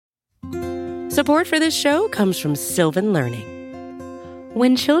Support for this show comes from Sylvan Learning.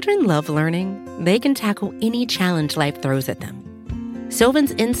 When children love learning, they can tackle any challenge life throws at them.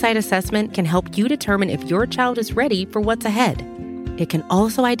 Sylvan's Insight Assessment can help you determine if your child is ready for what's ahead. It can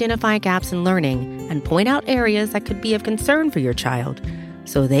also identify gaps in learning and point out areas that could be of concern for your child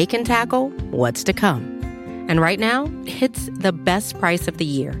so they can tackle what's to come. And right now, it's the best price of the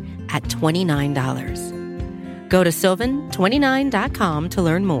year at $29. Go to sylvan29.com to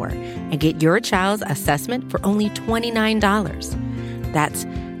learn more and get your child's assessment for only $29. That's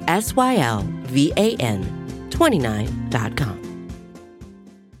SYLVAN 29.com.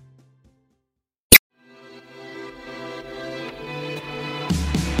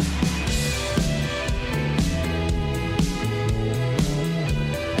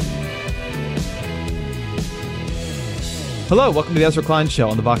 Hello, welcome to the Ezra Klein Show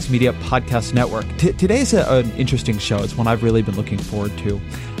on the Vox Media Podcast Network. Today's an interesting show. It's one I've really been looking forward to.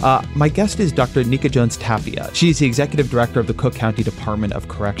 My guest is Dr. Nika Jones Tapia. She's the executive director of the Cook County Department of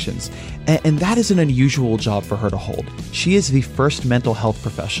Corrections, and that is an unusual job for her to hold. She is the first mental health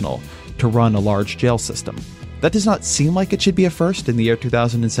professional to run a large jail system. That does not seem like it should be a first in the year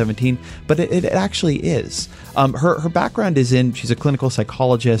 2017, but it actually is. Her background is she's a clinical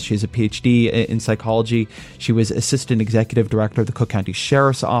psychologist. She has a PhD in psychology. She was assistant executive director of the Cook County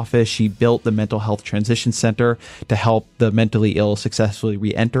Sheriff's Office. She built the Mental Health Transition Center to help the mentally ill successfully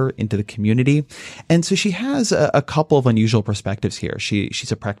re-enter into the community. And so she has a couple of unusual perspectives here.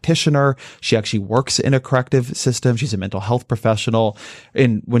 She's a practitioner. She actually works in a corrective system. She's a mental health professional.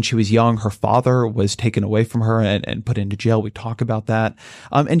 And when she was young, her father was taken away from her and put into jail. We talk about that.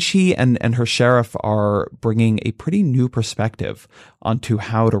 And she and her sheriff are bringing a pretty new perspective onto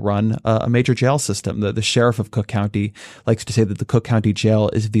how to run a major jail system. The sheriff of Cook County likes to say that the Cook County Jail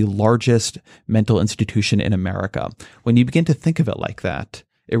is the largest mental institution in America. When you begin to think of it like that,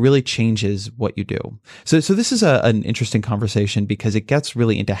 it really changes what you do. So this is an interesting conversation because it gets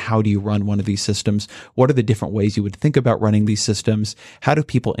really into how do you run one of these systems? What are the different ways you would think about running these systems? How do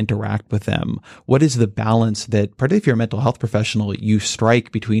people interact with them? What is the balance that, particularly if you're a mental health professional, you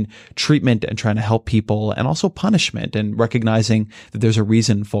strike between treatment and trying to help people and also punishment and recognizing that there's a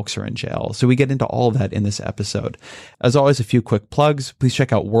reason folks are in jail? So we get into all of that in this episode. As always, a few quick plugs. Please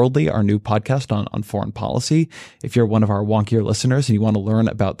check out Worldly, our new podcast on foreign policy. If you're one of our wonkier listeners and you want to learn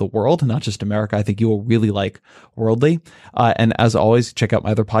about the world, not just America, I think you will really like Worldly. And as always, check out my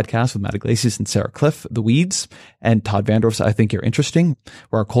other podcast with Matt Iglesias and Sarah Cliff, The Weeds, and Todd Vanderhorst. I think you're interesting.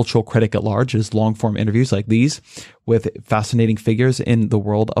 We're a cultural critic at large. Is long-form interviews like these with fascinating figures in the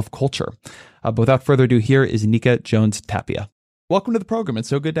world of culture. But without further ado, here is Nika Jones Tapia. Welcome to the program. It's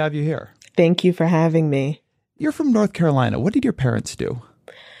so good to have you here. Thank you for having me. You're from North Carolina. What did your parents do?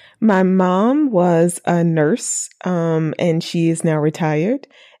 My mom was a nurse, and she is now retired.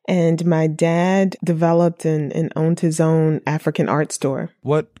 And my dad developed and owned his own African art store.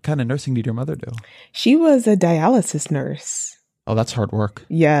 What kind of nursing did your mother do? She was a dialysis nurse. Oh, that's hard work.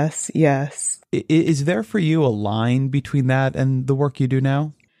 Yes, yes. Is there for you a line between that and the work you do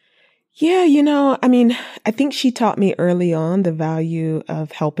now? Yeah, I think she taught me early on the value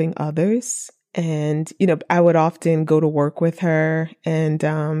of helping others. And, I would often go to work with her and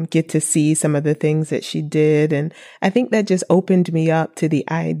get to see some of the things that she did. And I think that just opened me up to the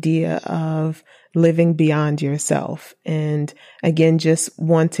idea of living beyond yourself. And again, just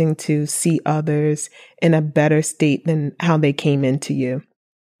wanting to see others in a better state than how they came into you.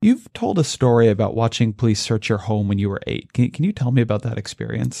 You've told a story about watching police search your home when you were 8. Can you tell me about that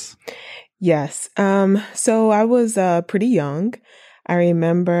experience? Yes. So I was pretty young. I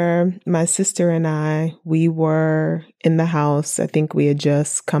remember my sister and we were in the house. I think we had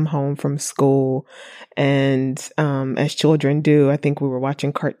just come home from school. And as children do, I think we were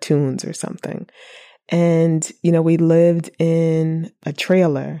watching cartoons or something. And, we lived in a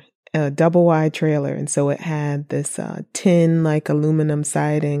trailer, a double wide trailer. And so it had this tin, like aluminum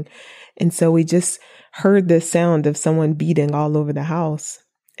siding. And so we just heard the sound of someone beating all over the house.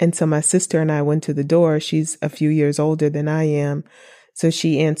 And so my sister and I went to the door. She's a few years older than I am. So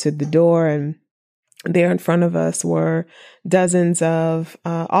she answered the door, and there in front of us were dozens of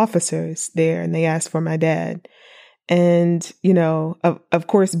officers there, and they asked for my dad. And, of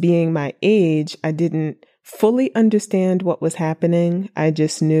course, being my age, I didn't fully understand what was happening. I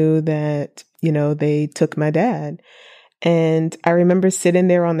just knew that, they took my dad. And I remember sitting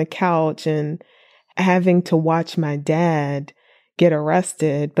there on the couch and having to watch my dad get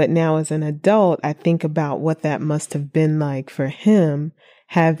arrested. But now as an adult, I think about what that must have been like for him,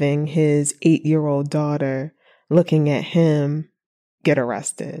 having his 8-year-old daughter looking at him get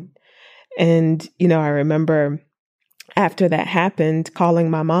arrested. And, I remember after that happened, calling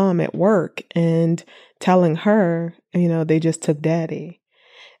my mom at work and telling her, they just took daddy.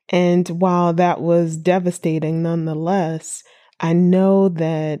 And while that was devastating nonetheless, I know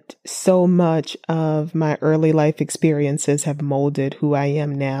that so much of my early life experiences have molded who I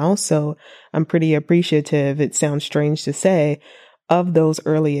am now. So I'm pretty appreciative, it sounds strange to say, of those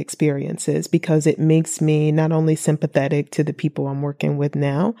early experiences, because it makes me not only sympathetic to the people I'm working with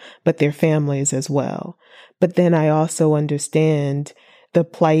now, but their families as well. But then I also understand the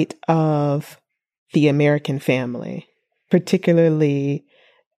plight of the American family, particularly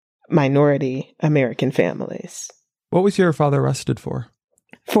minority American families. What was your father arrested for?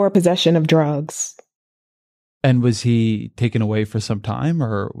 For possession of drugs. And was he taken away for some time,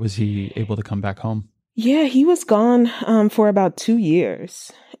 or was he able to come back home? Yeah, he was gone for about 2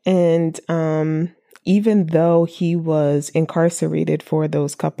 years. And even though he was incarcerated for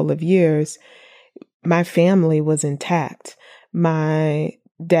those couple of years, my family was intact. My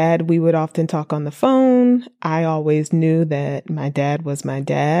dad, we would often talk on the phone. I always knew that my dad was my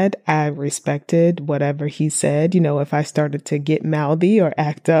dad. I respected whatever he said. If I started to get mouthy or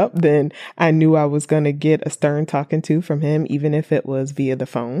act up, then I knew I was going to get a stern talking to from him, even if it was via the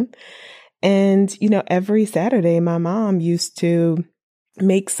phone. And, every Saturday, my mom used to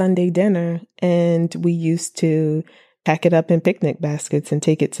make Sunday dinner, and we used to pack it up in picnic baskets and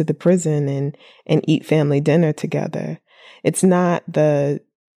take it to the prison and eat family dinner together. It's not the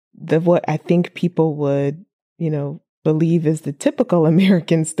what I think people would, believe is the typical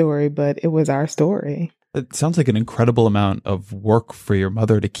American story, but it was our story. It sounds like an incredible amount of work for your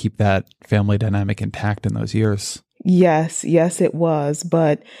mother to keep that family dynamic intact in those years. Yes, it was,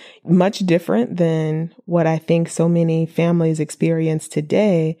 but much different than what I think so many families experience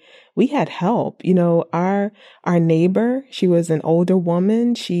today. We had help. Our neighbor, she was an older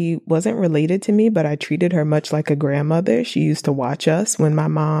woman. She wasn't related to me, but I treated her much like a grandmother. She used to watch us when my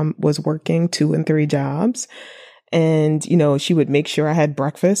mom was working 2 and 3 jobs. And, she would make sure I had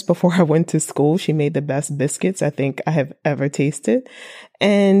breakfast before I went to school. She made the best biscuits I think I have ever tasted.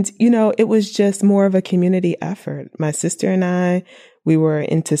 And, it was just more of a community effort. My sister and I, we were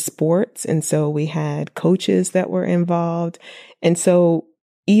into sports. And so we had coaches that were involved. And so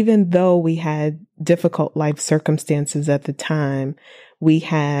even though we had difficult life circumstances at the time, we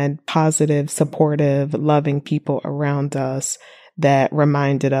had positive, supportive, loving people around us that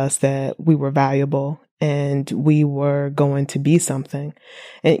reminded us that we were valuable and we were going to be something.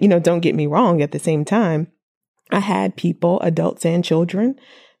 And, don't get me wrong, at the same time, I had people, adults and children,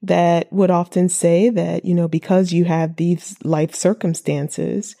 that would often say that, because you have these life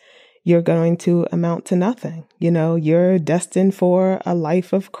circumstances, you're going to amount to nothing. You're destined for a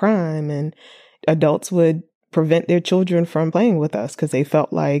life of crime. And adults would prevent their children from playing with us because they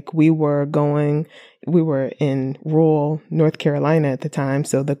felt like we were in rural North Carolina at the time.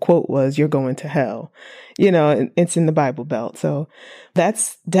 So the quote was, "You're going to hell." It's in the Bible Belt. So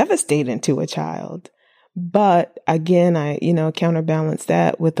that's devastating to a child. But again, I, counterbalance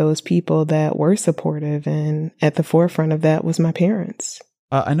that with those people that were supportive. And at the forefront of that was my parents.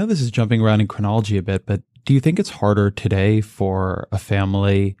 I know this is jumping around in chronology a bit, but do you think it's harder today for a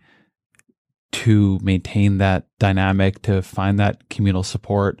family to maintain that dynamic, to find that communal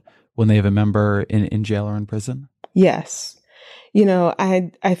support when they have a member in jail or in prison? Yes.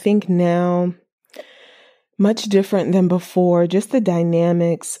 I think now, much different than before, just the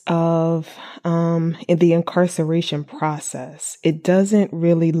dynamics of the incarceration process. It doesn't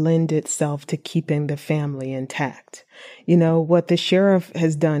really lend itself to keeping the family intact. What the sheriff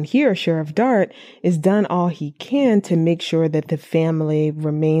has done here, Sheriff Dart, is done all he can to make sure that the family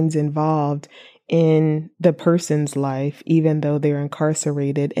remains involved in the person's life, even though they're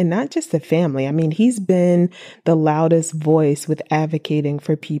incarcerated, and not just the family. I mean, he's been the loudest voice with advocating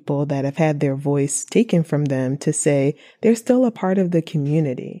for people that have had their voice taken from them to say they're still a part of the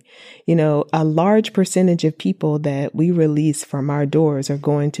community. A large percentage of people that we release from our doors are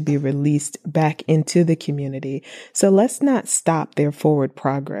going to be released back into the community. So let's not stop their forward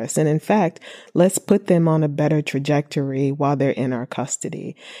progress. And in fact, let's put them on a better trajectory while they're in our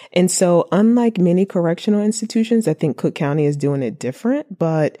custody. And so unlike many correctional institutions, I think Cook County is doing it different.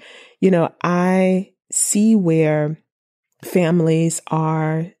 But, I see where families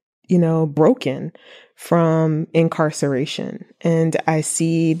are, broken from incarceration. And I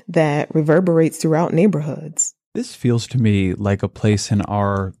see that reverberates throughout neighborhoods. This feels to me like a place in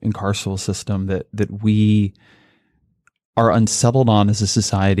our incarceral system that we are unsettled on as a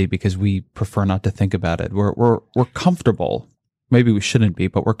society because we prefer not to think about it. We're comfortable. Maybe we shouldn't be,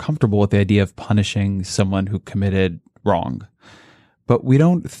 but we're comfortable with the idea of punishing someone who committed wrong. but we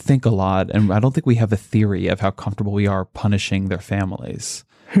don't think a lot, and I don't think we have a theory of how comfortable we are punishing their families.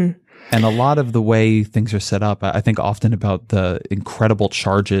 And a lot of the way things are set up, I think often about the incredible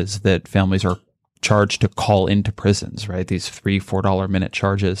charges that families are charged to call into prisons, right? These $3-4 a minute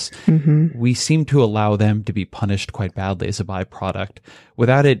charges. We seem to allow them to be punished quite badly as a byproduct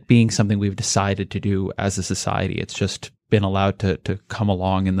without it being something we've decided to do as a society. It's just been allowed to come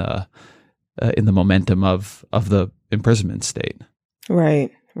along in the momentum of the imprisonment state.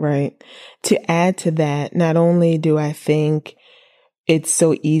 Right. To add to that, not only do I think it's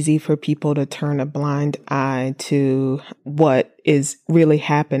so easy for people to turn a blind eye to what is really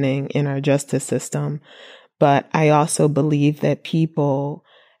happening in our justice system, but I also believe that people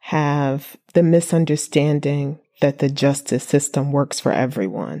have the misunderstanding that the justice system works for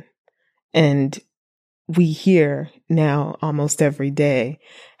everyone. And we hear now almost every day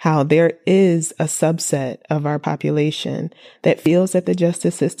how there is a subset of our population that feels that the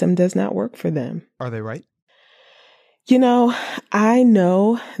justice system does not work for them. Are they right? I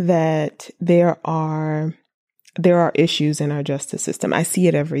know that there are issues in our justice system. I see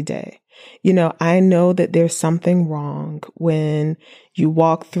it every day. I know that there's something wrong when you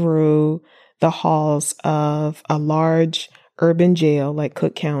walk through the halls of a large urban jail like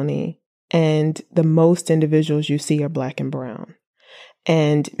Cook County, and the most individuals you see are Black and brown.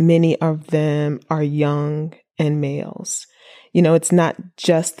 And many of them are young and males. It's not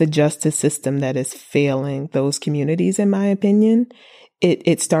just the justice system that is failing those communities, in my opinion.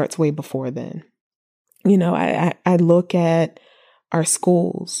 It starts way before then. I look at our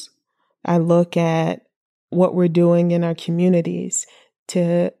schools. I look at what we're doing in our communities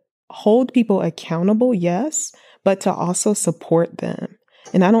to hold people accountable, yes, but to also support them.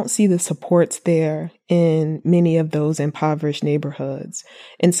 And I don't see the supports there in many of those impoverished neighborhoods.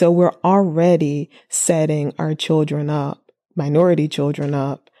 And so we're already setting our children up, minority children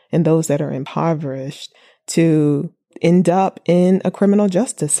up, and those that are impoverished to end up in a criminal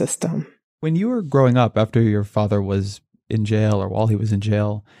justice system. When you were growing up, after your father was in jail or while he was in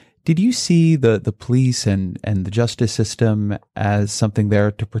jail, did you see the police and the justice system as something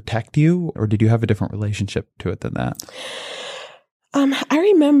there to protect you, or did you have a different relationship to it than that? I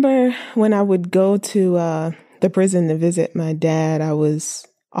remember when I would go to the prison to visit my dad, I was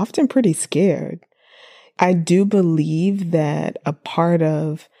often pretty scared. I do believe that a part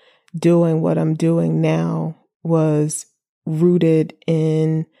of doing what I'm doing now was rooted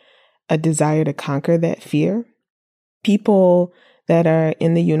in a desire to conquer that fear. People that are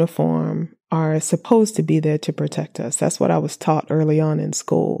in the uniform are supposed to be there to protect us. That's what I was taught early on in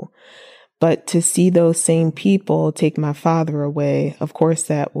school. But to see those same people take my father away, of course,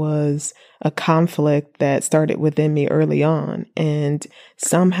 that was a conflict that started within me early on. And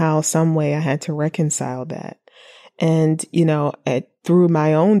somehow, some way, I had to reconcile that. And, through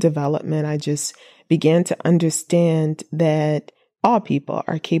my own development, I just began to understand that all people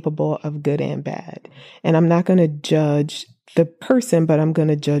are capable of good and bad. And I'm not going to judge the person, but I'm going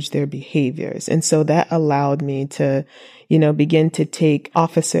to judge their behaviors. And so that allowed me to, begin to take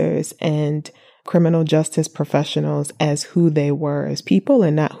officers and criminal justice professionals as who they were as people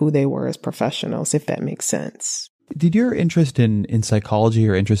and not who they were as professionals, if that makes sense. Did your interest in psychology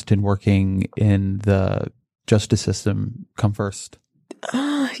or interest in working in the justice system come first?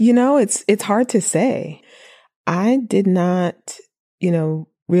 It's hard to say. I did not,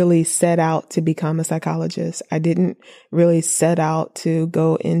 really set out to become a psychologist. I didn't really set out to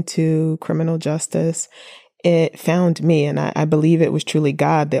go into criminal justice. It found me, and I believe it was truly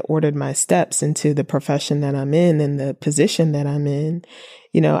God that ordered my steps into the profession that I'm in and the position that I'm in.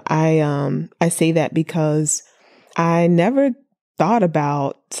 I say that because I never thought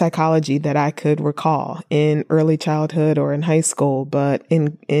about psychology that I could recall in early childhood or in high school, but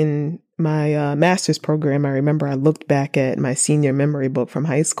in my master's program, I remember I looked back at my senior memory book from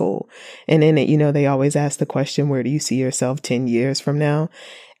high school, and in it, they always ask the question, where do you see yourself 10 years from now?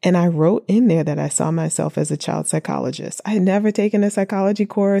 And I wrote in there that I saw myself as a child psychologist. I had never taken a psychology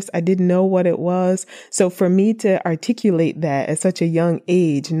course. I didn't know what it was. So for me to articulate that at such a young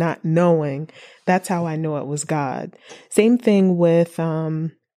age, not knowing, that's how I know it was God. Same thing with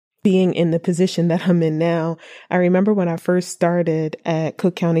being in the position that I'm in now. I remember when I first started at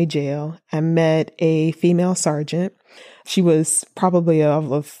Cook County Jail, I met a female sergeant. She was probably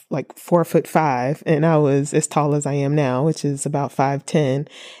of like 4'5", and I was as tall as I am now, which is about 5'10".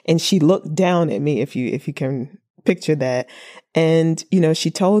 And she looked down at me, if you can picture that. And, she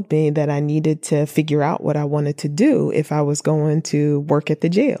told me that I needed to figure out what I wanted to do if I was going to work at the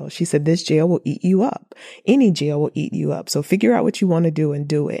jail. She said, this jail will eat you up. Any jail will eat you up. So figure out what you want to do and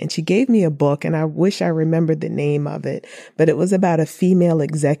do it. And she gave me a book, and I wish I remembered the name of it, but it was about a female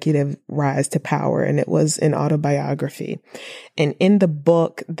executive rise to power. And it was an autobiography. And in the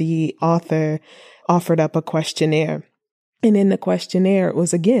book, the author offered up a questionnaire. And in the questionnaire, it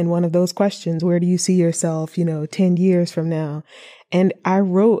was, again, one of those questions, where do you see yourself, 10 years from now? And I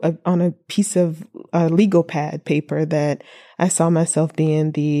wrote on a piece of legal pad paper that I saw myself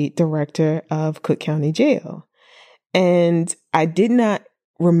being the director of Cook County Jail. And I did not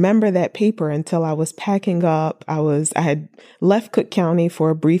remember that paper until I was packing up. I had left Cook County for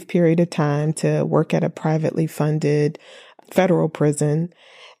a brief period of time to work at a privately funded federal prison.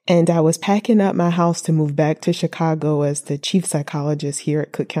 And I was packing up my house to move back to Chicago as the chief psychologist here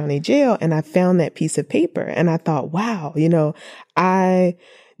at Cook County Jail. And I found that piece of paper and I thought, wow, I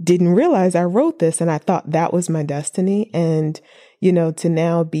didn't realize I wrote this, and I thought that was my destiny. And, to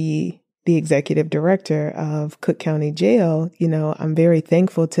now be the executive director of Cook County Jail, I'm very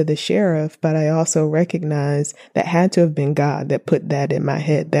thankful to the sheriff, but I also recognize that had to have been God that put that in my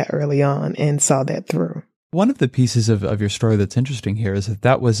head that early on and saw that through. One of the pieces of your story that's interesting here is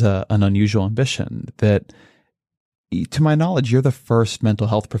that was an unusual ambition. That, to my knowledge, you're the first mental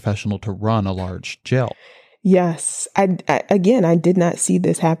health professional to run a large jail. Yes. I did not see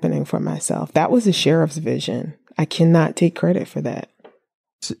this happening for myself. That was the sheriff's vision. I cannot take credit for that.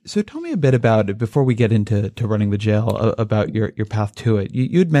 So tell me a bit about, before we get into running the jail, about your path to it.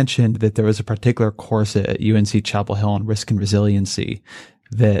 You'd mentioned that there was a particular course at UNC Chapel Hill on risk and resiliency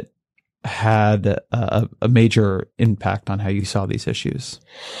that had a major impact on how you saw these issues.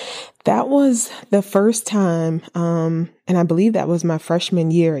 That was the first time, and I believe that was my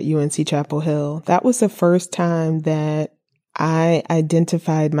freshman year at UNC Chapel Hill. That was the first time that I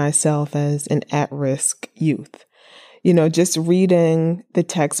identified myself as an at-risk youth. Just reading the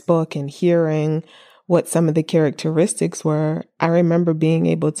textbook and hearing what some of the characteristics were, I remember being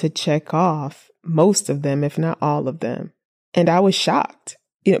able to check off most of them, if not all of them. And I was shocked.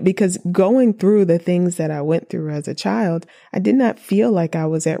 Because going through the things that I went through as a child, I did not feel like I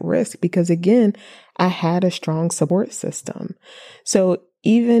was at risk because, again, I had a strong support system. So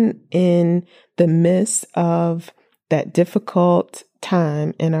even in the midst of that difficult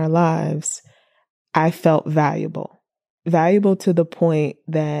time in our lives, I felt valuable to the point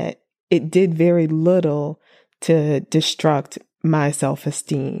that it did very little to destruct my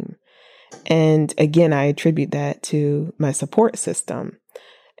self-esteem. And again, I attribute that to my support system.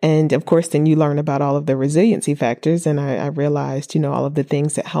 And of course, then you learn about all of the resiliency factors. And I realized, all of the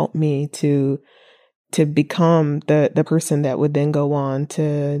things that helped me to become the person that would then go on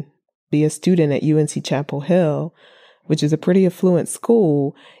to be a student at UNC Chapel Hill, which is a pretty affluent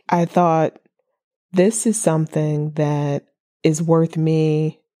school. I thought, this is something that is worth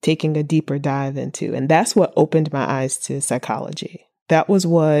me taking a deeper dive into. And that's what opened my eyes to psychology. That was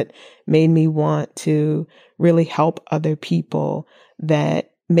what made me want to really help other people that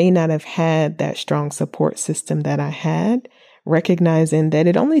may not have had that strong support system that I had, recognizing that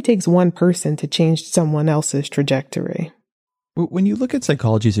it only takes one person to change someone else's trajectory. When you look at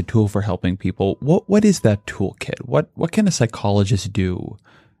psychology as a tool for helping people, what is that toolkit? What can a psychologist do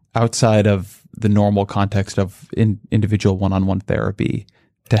outside of the normal context of individual one-on-one therapy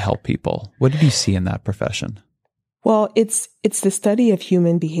to help people? What did you see in that profession? Well, it's the study of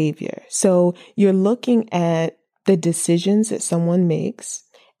human behavior. So you're looking at the decisions that someone makes,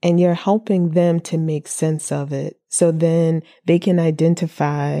 and you're helping them to make sense of it. So then they can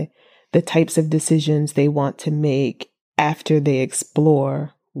identify the types of decisions they want to make after they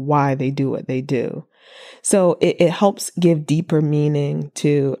explore why they do what they do. So it helps give deeper meaning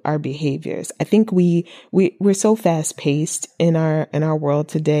to our behaviors. I think we're so fast paced in our world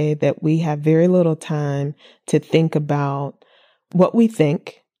today that we have very little time to think about what we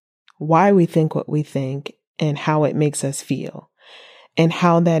think, why we think what we think, and how it makes us feel, and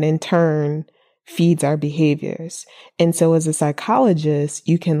how that in turn feeds our behaviors. And so as a psychologist,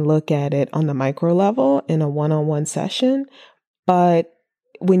 you can look at it on the micro level in a one-on-one session. But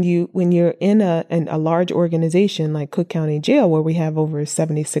when you're in a large organization like Cook County Jail, where we have over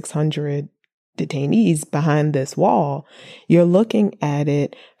 7,600 detainees behind this wall, you're looking at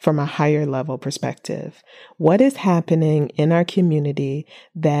it from a higher level perspective. What is happening in our community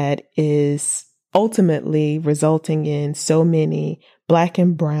that is ultimately resulting in so many Black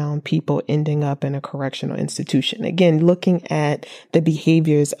and brown people ending up in a correctional institution? Again, looking at the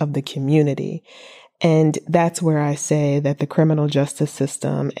behaviors of the community. And that's where I say that the criminal justice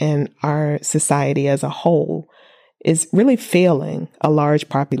system and our society as a whole is really failing a large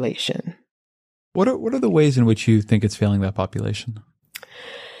population. What are the ways in which you think it's failing that population?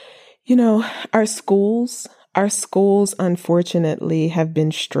 You know, our schools, unfortunately, have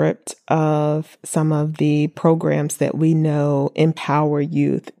been stripped of some of the programs that we know empower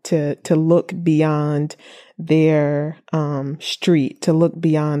youth to look beyond their street, to look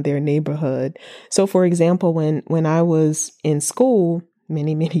beyond their neighborhood. So, for example, when I was in school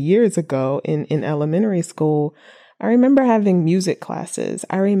many, many years ago in elementary school, I remember having music classes.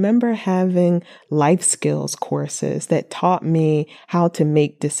 I remember having life skills courses that taught me how to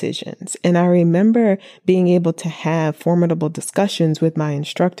make decisions. And I remember being able to have formidable discussions with my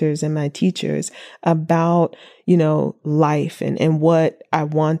instructors and my teachers about, life and what I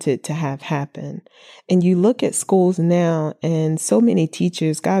wanted to have happen. And you look at schools now, and so many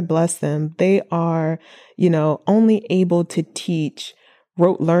teachers, God bless them, they are, only able to teach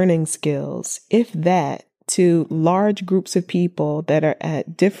rote learning skills, if that, to large groups of people that are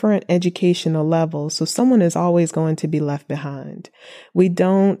at different educational levels. So someone is always going to be left behind. We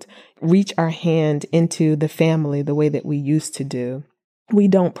don't reach our hand into the family the way that we used to do. We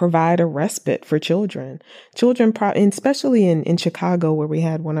don't provide a respite for children. Especially in Chicago, where we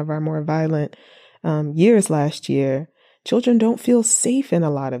had one of our more violent years last year, children don't feel safe in a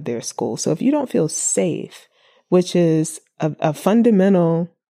lot of their schools. So if you don't feel safe, which is a fundamental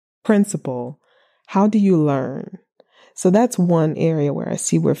principle, how do you learn? So that's one area where I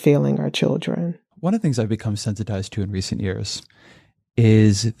see we're failing our children. One of the things I've become sensitized to in recent years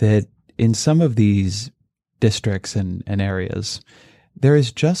is that in some of these districts and areas, there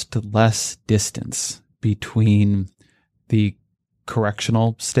is just less distance between the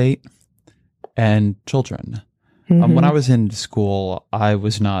correctional state and children. Mm-hmm. When I was in school, I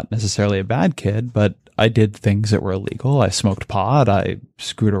was not necessarily a bad kid, but I did things that were illegal. I smoked pot. I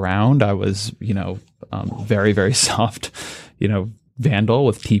screwed around. I was, very, very soft, vandal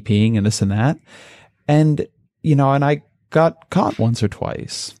with TPing and this and that. And, and I got caught once or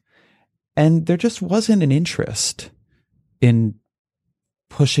twice. And there just wasn't an interest in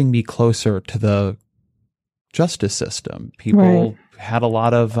pushing me closer to the justice system. People had a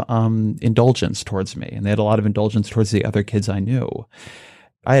lot of indulgence towards me, and they had a lot of indulgence towards the other kids I knew.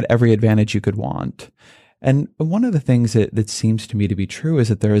 I had every advantage you could want. And one of the things that seems to me to be true is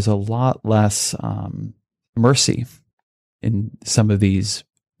that there is a lot less mercy in some of these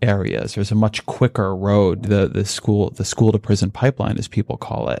areas. There's a much quicker road, the school to prison pipeline, as people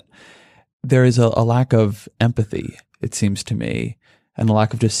call it. There is a lack of empathy, it seems to me, and a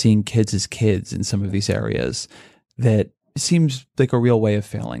lack of just seeing kids as kids in some of these areas that seems like a real way of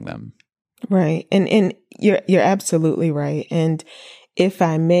failing them. Right. And you're absolutely right. And if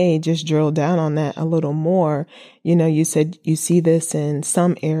I may just drill down on that a little more, you said you see this in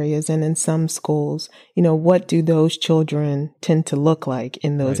some areas and in some schools. What do those children tend to look like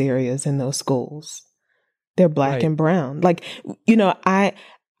in those areas, in those schools? They're black and brown. Like,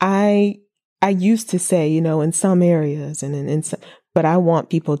 I used to say, in some areas and in some, but I want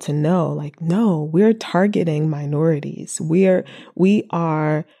people to know, like, no, we're targeting minorities. We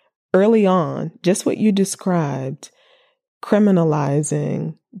are early on, just what you described,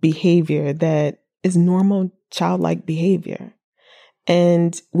 criminalizing behavior that is normal childlike behavior.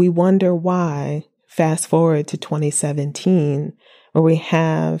 And we wonder why, fast forward to 2017, where we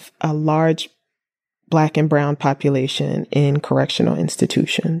have a large Black and brown population in correctional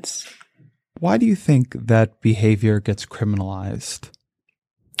institutions. Why do you think that behavior gets criminalized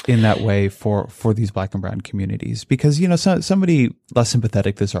in that way for these Black and brown communities? Because, somebody less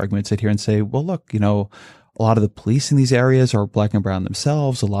sympathetic to this argument sit here and say, well, look, a lot of the police in these areas are Black and brown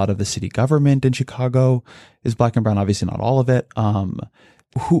themselves. A lot of the city government in Chicago is Black and brown. Obviously not all of it.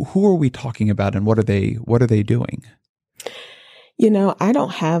 Who are we talking about, and what are they doing? I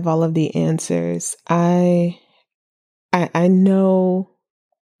don't have all of the answers. I know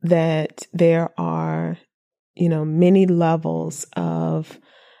that there are, many levels of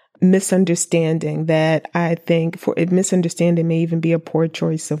misunderstanding that I think misunderstanding may even be a poor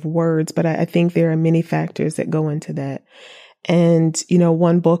choice of words, but I think there are many factors that go into that. And,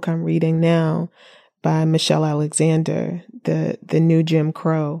 one book I'm reading now by Michelle Alexander, the New Jim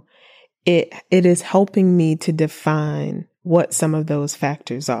Crow, it is helping me to define what some of those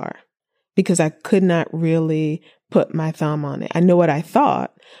factors are, because I could not really put my thumb on it. I know what I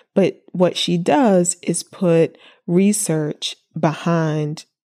thought, but what she does is put research behind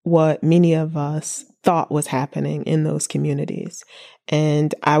what many of us thought was happening in those communities.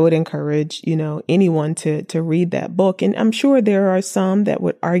 And I would encourage, anyone to read that book. And I'm sure there are some that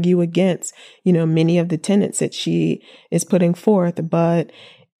would argue against, many of the tenets that she is putting forth, but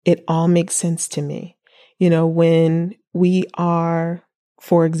it all makes sense to me. When we are,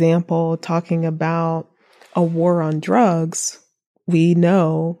 for example, talking about a war on drugs, we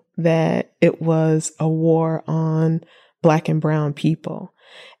know that it was a war on Black and brown people.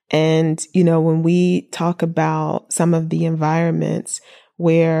 And, when we talk about some of the environments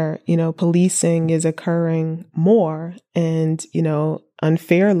where, policing is occurring more and,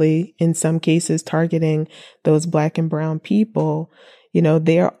 unfairly in some cases targeting those Black and brown people,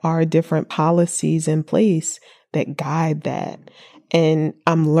 there are different policies in place that guide that. And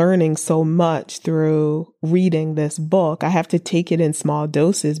I'm learning so much through reading this book. I have to take it in small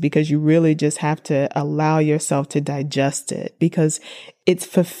doses because you really just have to allow yourself to digest it, because it's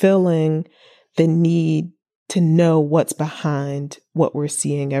fulfilling the need to know what's behind what we're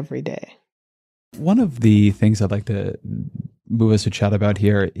seeing every day. One of the things I'd like to move us to chat about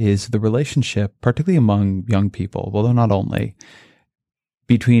here is the relationship, particularly among young people, although not only,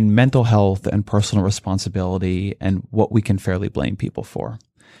 between mental health and personal responsibility and what we can fairly blame people for.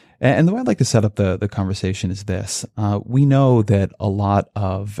 And the way I'd like to set up the conversation is this. We know that a lot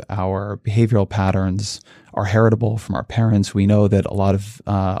of our behavioral patterns are heritable from our parents. We know that a lot of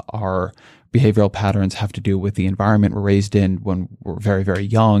our behavioral patterns have to do with the environment we're raised in when we're very, very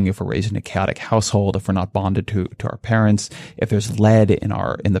young. If we're raised in a chaotic household, if we're not bonded to our parents, if there's lead in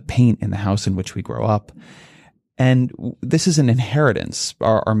the paint in the house in which we grow up. And this is an inheritance.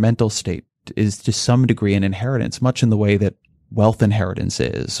 Our mental state is to some degree an inheritance, much in the way that wealth inheritance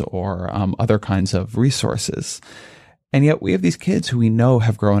is, or other kinds of resources. And yet we have these kids who we know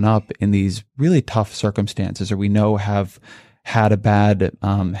have grown up in these really tough circumstances, or we know have had a bad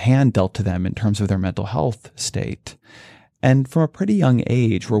hand dealt to them in terms of their mental health state. And from a pretty young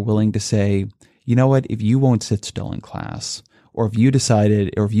age, we're willing to say, you know what, if you won't sit still in class, or if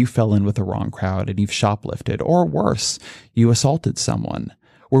you fell in with the wrong crowd and you've shoplifted, or worse, you assaulted someone,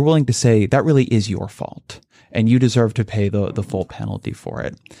 we're willing to say that really is your fault and you deserve to pay the full penalty for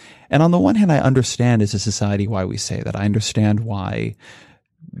it. And on the one hand, I understand as a society why we say that. I understand why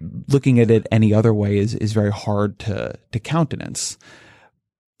looking at it any other way is very hard to countenance.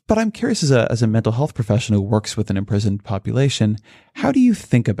 But I'm curious, as a mental health professional who works with an imprisoned population, how do you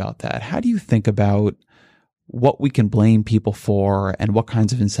think about that? How do you think about what we can blame people for and what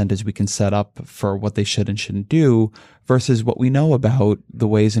kinds of incentives we can set up for what they should and shouldn't do versus what we know about the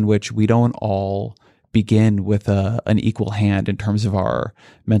ways in which we don't all begin with an equal hand in terms of our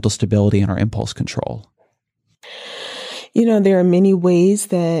mental stability and our impulse control? There are many ways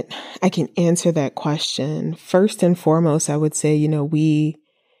that I can answer that question. First and foremost, I would say, we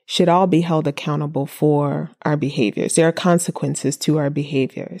should all be held accountable for our behaviors. There are consequences to our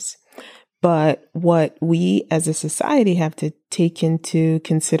behaviors. But what we as a society have to take into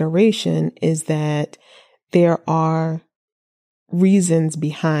consideration is that there are reasons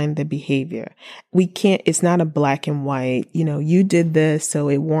behind the behavior. It's not a black and white, you did this, so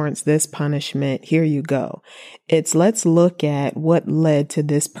it warrants this punishment. Here you go. Let's look at what led to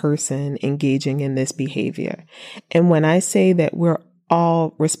this person engaging in this behavior. And when I say that we're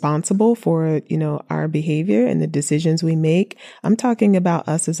all responsible for, our behavior and the decisions we make, I'm talking about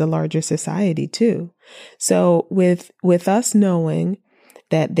us as a larger society too. So with us knowing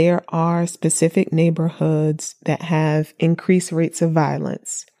that there are specific neighborhoods that have increased rates of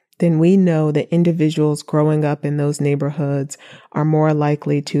violence, then we know that individuals growing up in those neighborhoods are more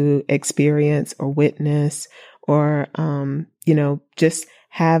likely to experience or witness or, just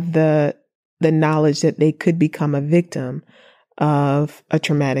have the knowledge that they could become a victim of a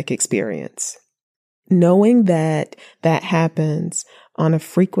traumatic experience. Knowing that happens on a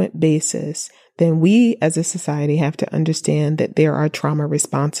frequent basis, then we as a society have to understand that there are trauma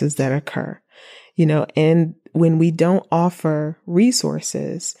responses that occur, and when we don't offer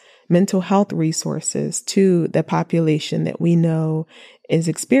resources, mental health resources to the population that we know is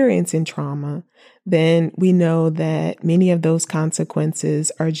experiencing trauma, then we know that many of those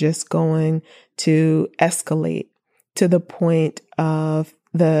consequences are just going to escalate to the point of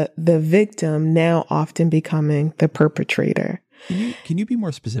the victim now often becoming the perpetrator. Can you be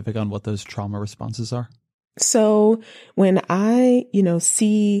more specific on what those trauma responses are? So when I,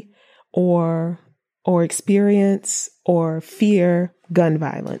 see or experience or fear gun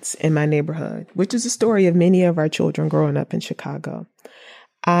violence in my neighborhood, which is the story of many of our children growing up in Chicago,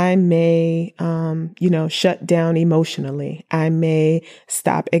 I may, shut down emotionally. I may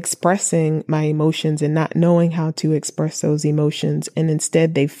stop expressing my emotions and not knowing how to express those emotions. And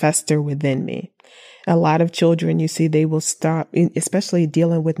instead they fester within me. A lot of children, you see, they will stop, especially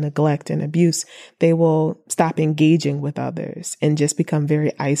dealing with neglect and abuse, they will stop engaging with others and just become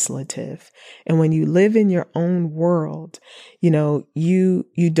very isolative. And when you live in your own world,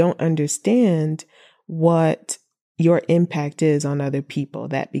 you don't understand what your impact is on other people.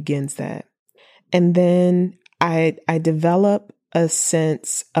 That begins that. And then I develop a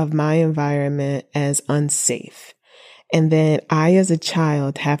sense of my environment as unsafe. And then I, as a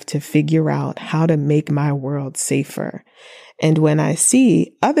child, have to figure out how to make my world safer. And when I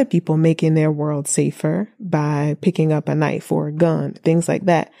see other people making their world safer by picking up a knife or a gun, things like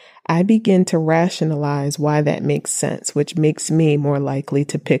that, I begin to rationalize why that makes sense, which makes me more likely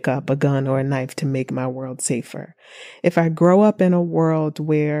to pick up a gun or a knife to make my world safer. If I grow up in a world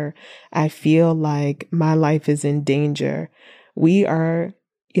where I feel like my life is in danger, we are,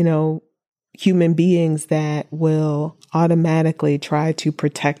 human beings that will automatically try to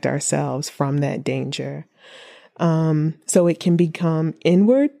protect ourselves from that danger. So it can become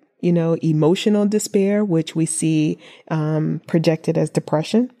inward, emotional despair, which we see projected as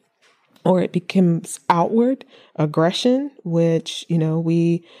depression, or it becomes outward aggression, which,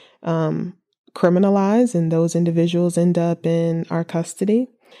 we criminalize, and those individuals end up in our custody.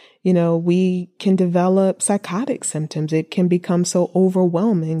 We can develop psychotic symptoms. It can become so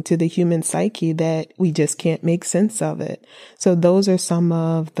overwhelming to the human psyche that we just can't make sense of it. So those are some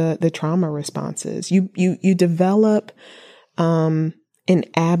of the trauma responses. You develop an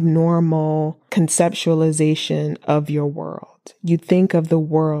abnormal conceptualization of your world. You think of the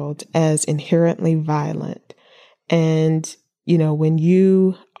world as inherently violent. And, when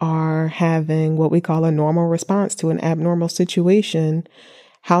you are having what we call a normal response to an abnormal situation,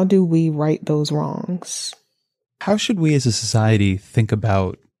 how do we right those wrongs? How should we as a society think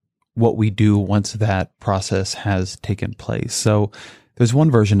about what we do once that process has taken place? So there's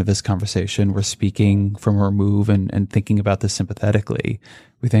one version of this conversation. We're speaking from a remove and thinking about this sympathetically.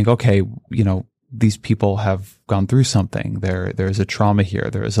 We think, okay, these people have gone through something. There's a trauma here.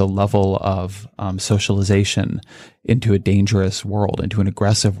 There is a level of socialization into a dangerous world, into an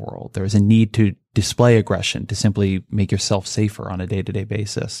aggressive world. There is a need to display aggression to simply make yourself safer on a day-to-day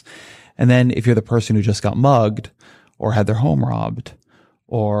basis. And then if you're the person who just got mugged or had their home robbed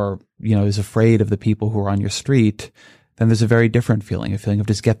or, is afraid of the people who are on your street, then there's a very different feeling, a feeling of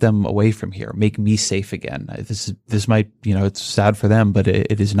just get them away from here, make me safe again. This might, it's sad for them, but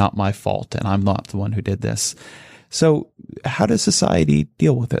it is not my fault, and I'm not the one who did this. So how does society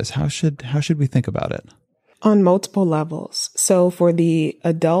deal with this? How should we think about it? On multiple levels. So for the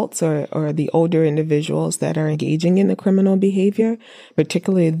adults or the older individuals that are engaging in the criminal behavior,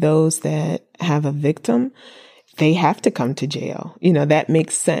 particularly those that have a victim, they have to come to jail. That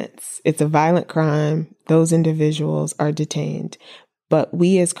makes sense. It's a violent crime. Those individuals are detained. But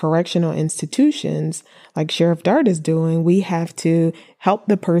we as correctional institutions, like Sheriff Dart is doing, we have to help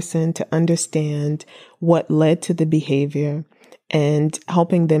the person to understand what led to the behavior and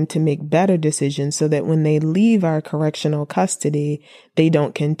helping them to make better decisions so that when they leave our correctional custody, they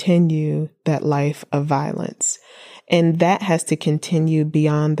don't continue that life of violence. And that has to continue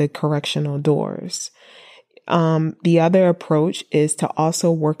beyond the correctional doors. The other approach is to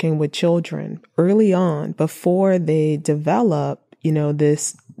also working with children early on before they develop,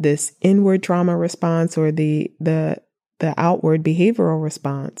 this inward trauma response or the outward behavioral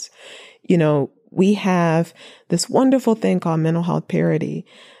response. We have this wonderful thing called mental health parity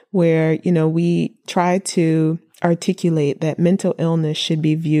where, we try to articulate that mental illness should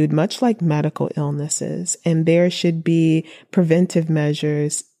be viewed much like medical illnesses, and there should be preventive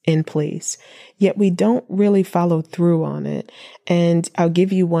measures in place. Yet we don't really follow through on it. And I'll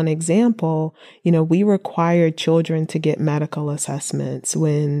give you one example. We require children to get medical assessments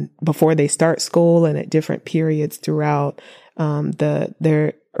before they start school and at different periods throughout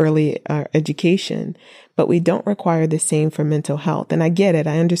their early education, but we don't require the same for mental health. And I get it.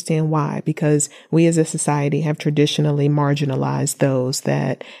 I understand why, because we as a society have traditionally marginalized those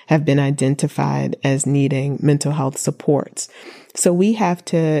that have been identified as needing mental health supports. So we have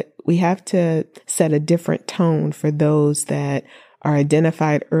to set a different tone for those that are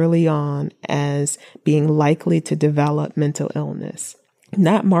identified early on as being likely to develop mental illness.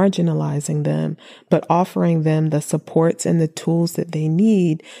 Not marginalizing them, but offering them the supports and the tools that they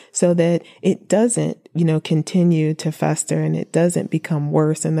need so that it doesn't, continue to fester and it doesn't become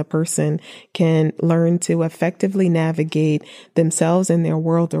worse, and the person can learn to effectively navigate themselves and their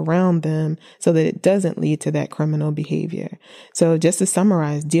world around them so that it doesn't lead to that criminal behavior. So just to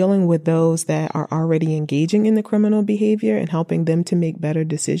summarize, dealing with those that are already engaging in the criminal behavior and helping them to make better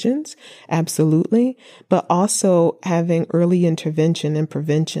decisions, absolutely, but also having early intervention and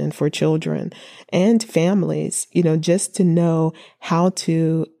prevention for children and families, just to know how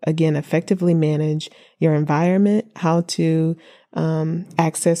to, again, effectively manage your environment, how to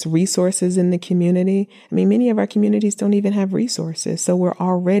access resources in the community. I mean, many of our communities don't even have resources. So we're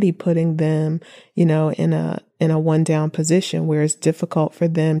already putting them, in a one down position where it's difficult for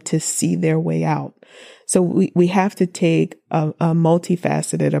them to see their way out. So we have to take a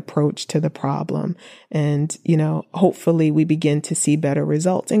multifaceted approach to the problem. And, hopefully we begin to see better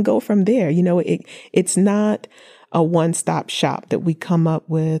results and go from there. It's not a one-stop shop that we come up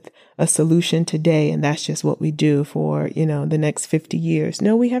with a solution today and that's just what we do for, the next 50 years.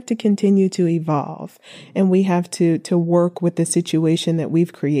 No, we have to continue to evolve and we have to work with the situation that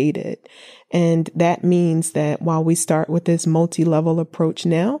we've created. And that means that while we start with this multi-level approach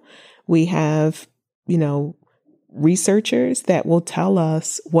now, we have, researchers that will tell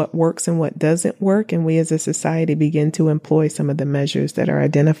us what works and what doesn't work. And we as a society begin to employ some of the measures that are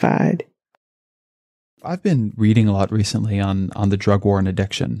identified. I've been reading a lot recently on the drug war and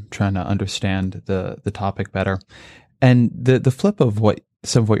addiction, trying to understand the topic better. And the flip of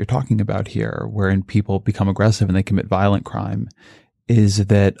some of what you're talking about here, wherein people become aggressive and they commit violent crime, is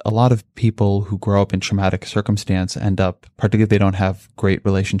that a lot of people who grow up in traumatic circumstance end up, particularly if they don't have great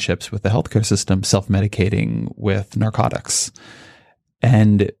relationships with the healthcare system, self-medicating with narcotics.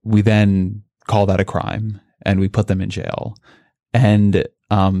 And we then call that a crime and we put them in jail. And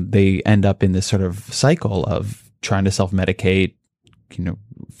they end up in this sort of cycle of trying to self-medicate,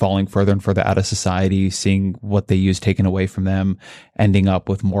 falling further and further out of society, seeing what they use taken away from them, ending up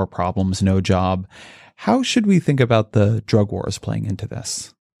with more problems, no job. How should we think about the drug wars playing into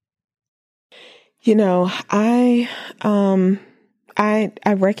this? I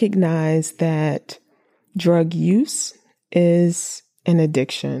recognize that drug use is an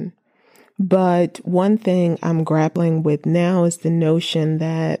addiction. But one thing I'm grappling with now is the notion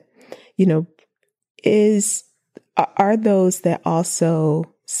that, are those that also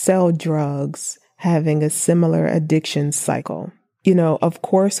sell drugs having a similar addiction cycle? Of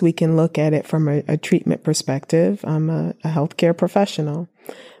course, we can look at it from a treatment perspective. I'm a healthcare professional,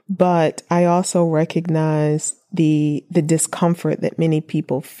 but I also recognize the discomfort that many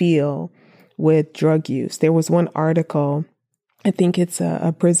people feel with drug use. There was one article, I think it's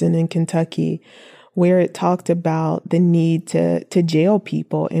a prison in Kentucky, where it talked about the need to jail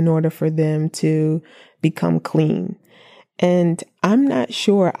people in order for them to become clean. And I'm not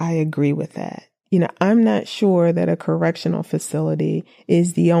sure I agree with that. I'm not sure that a correctional facility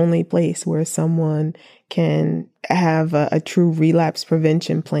is the only place where someone can have a true relapse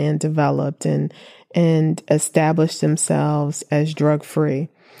prevention plan developed and establish themselves as drug-free.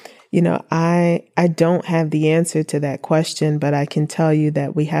 I don't have the answer to that question, but I can tell you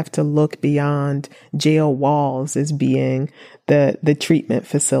that we have to look beyond jail walls as being the treatment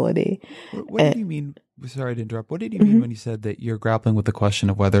facility. What did you mean? Sorry to interrupt. What did you mean when you said that you're grappling with the question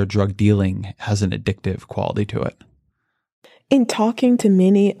of whether drug dealing has an addictive quality to it? In talking to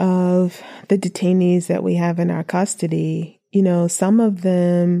many of the detainees that we have in our custody, some of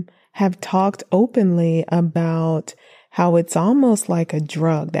them have talked openly about how it's almost like a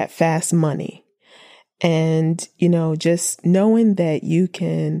drug, that fast money. And, just knowing that you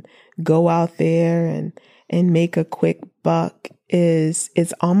can go out there and make a quick buck is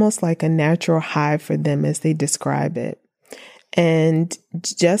almost like a natural high for them as they describe it. And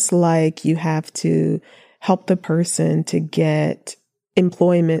just like you have to help the person to get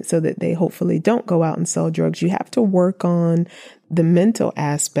employment so that they hopefully don't go out and sell drugs, you have to work on the mental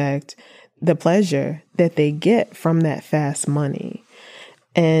aspect, the pleasure that they get from that fast money.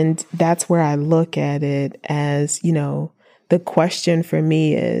 And that's where I look at it as, the question for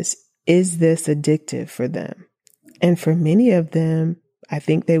me is this addictive for them? And for many of them, I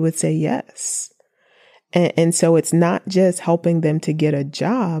think they would say yes. And so it's not just helping them to get a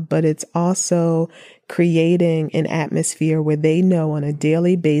job, but it's also creating an atmosphere where they know on a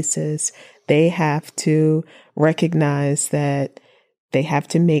daily basis, they have to recognize that they have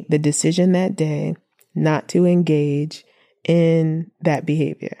to make the decision that day not to engage in that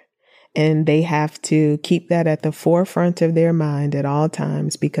behavior. And they have to keep that at the forefront of their mind at all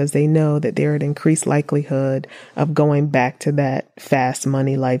times because they know that they're at increased likelihood of going back to that fast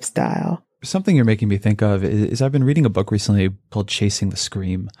money lifestyle. Something you're making me think of is I've been reading a book recently called Chasing the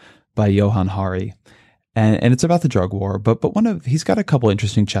Scream by Johann Hari. And it's about the drug war, but he's got a couple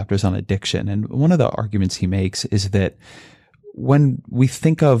interesting chapters on addiction. And one of the arguments he makes is that when we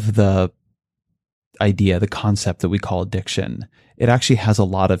think of the concept that we call addiction, it actually has a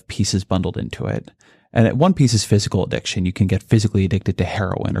lot of pieces bundled into it. And one piece is physical addiction. You can get physically addicted to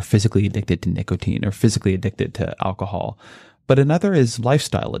heroin or physically addicted to nicotine or physically addicted to alcohol. But another is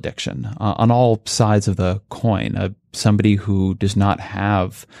lifestyle addiction on all sides of the coin. Somebody who does not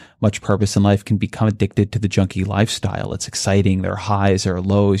have much purpose in life can become addicted to the junkie lifestyle. It's exciting. There are highs, there are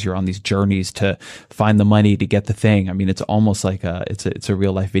lows. You're on these journeys to find the money to get the thing. I mean, it's almost like it's a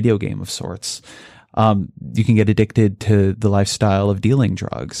real life video game of sorts. You can get addicted to the lifestyle of dealing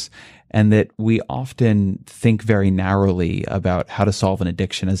drugs, and that we often think very narrowly about how to solve an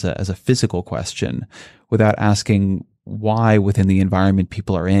addiction as a physical question without asking why within the environment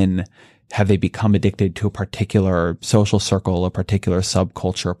people are in have they become addicted to a particular social circle, a particular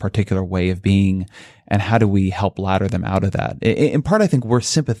subculture, a particular way of being, and how do we help ladder them out of that? In part, I think we're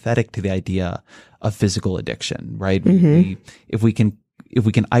sympathetic to the idea of physical addiction, right? Mm-hmm. If we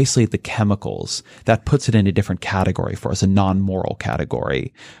can isolate the chemicals, that puts it in a different category for us, a non-moral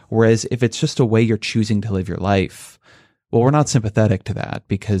category. Whereas if it's just a way you're choosing to live your life, well, we're not sympathetic to that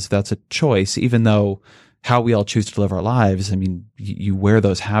because that's a choice, even though how we all choose to live our lives. I mean, you wear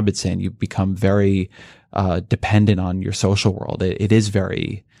those habits in, you become very dependent on your social world. It is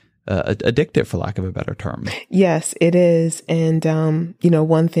very addictive, for lack of a better term. Yes, it is. And,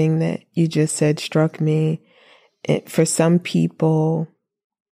 one thing that you just said struck me. For some people,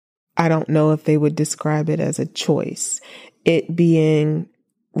 I don't know if they would describe it as a choice, it being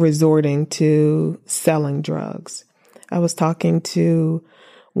resorting to selling drugs. I was talking to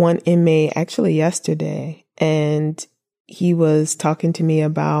one inmate actually yesterday, and he was talking to me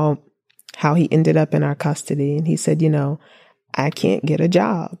about how he ended up in our custody. And he said, I can't get a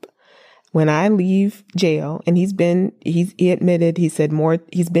job. When I leave jail, and he admitted, he said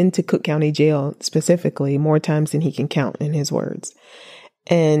he's been to Cook County Jail specifically more times than he can count in his words.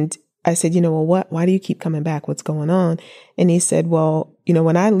 And I said, why do you keep coming back? What's going on? And he said,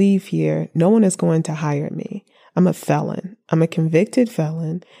 when I leave here, no one is going to hire me. I'm a felon. I'm a convicted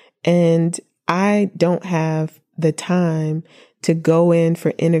felon, and I don't have the time to go in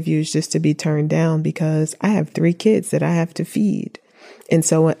for interviews just to be turned down because I have 3 kids that I have to feed. And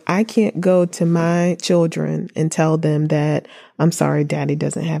so I can't go to my children and tell them that, I'm sorry, daddy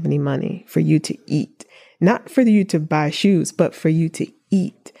doesn't have any money for you to eat. Not for you to buy shoes, but for you to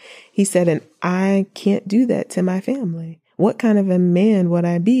eat. He said, and I can't do that to my family. What kind of a man would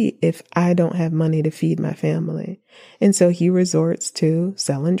I be if I don't have money to feed my family? And so he resorts to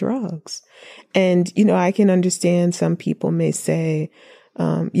selling drugs. And, I can understand some people may say,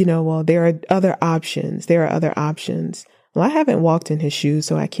 there are other options. There are other options. Well, I haven't walked in his shoes,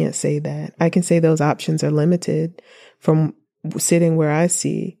 so I can't say that. I can say those options are limited from sitting where I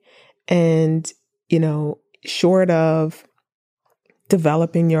see. And, short of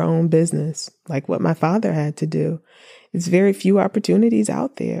developing your own business, like what my father had to do, there's very few opportunities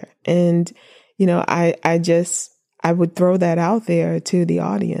out there. And, I would throw that out there to the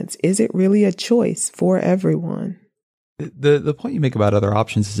audience. Is it really a choice for everyone? The point you make about other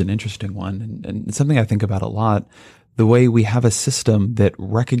options is an interesting one, and something I think about a lot. The way we have a system that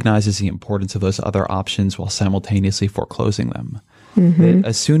recognizes the importance of those other options while simultaneously foreclosing them. Mm-hmm. That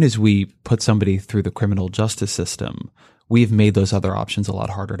as soon as we put somebody through the criminal justice system, we've made those other options a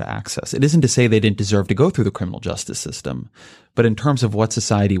lot harder to access. It isn't to say they didn't deserve to go through the criminal justice system, but in terms of what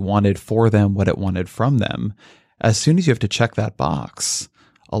society wanted for them, what it wanted from them, as soon as you have to check that box,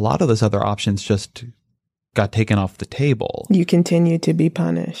 a lot of those other options just got taken off the table. You continue to be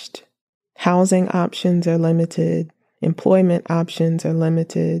punished. Housing options are limited. Employment options are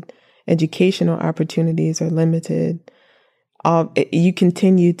limited. Educational opportunities are limited. You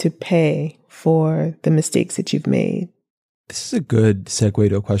continue to pay for the mistakes that you've made. This is a good segue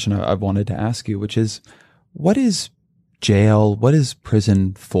to a question I've wanted to ask you, which is, what is jail? What is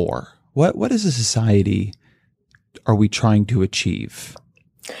prison for? What as a society are we trying to achieve?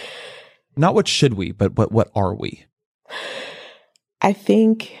 Not what should we, but what are we? I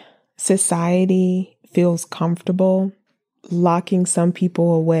think society feels comfortable locking some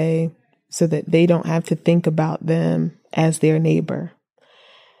people away so that they don't have to think about them as their neighbor.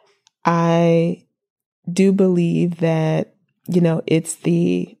 I do believe that, it's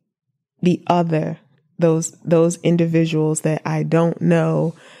the other, those individuals that I don't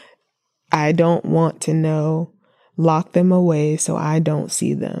know, I don't want to know, lock them away so I don't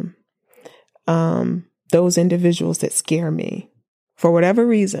see them. Those individuals that scare me, for whatever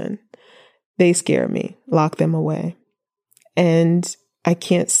reason, they scare me, lock them away. And I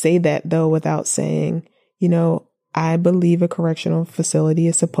can't say that though without saying, I believe a correctional facility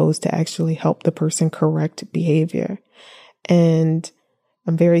is supposed to actually help the person correct behavior. And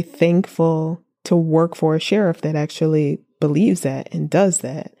I'm very thankful to work for a sheriff that actually believes that and does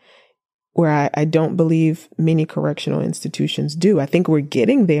that. where I don't believe many correctional institutions do. I think we're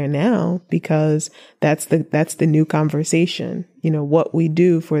getting there now because that's the new conversation. What we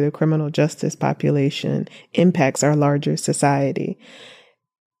do for the criminal justice population impacts our larger society.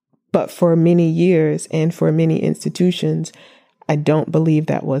 But for many years and for many institutions, I don't believe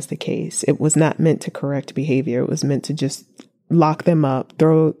that was the case. It was not meant to correct behavior. It was meant to just lock them up,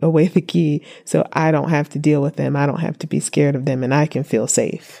 throw away the key so I don't have to deal with them. I don't have to be scared of them and I can feel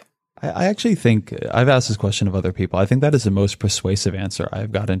safe. I actually think I've asked this question of other people. I think that is the most persuasive answer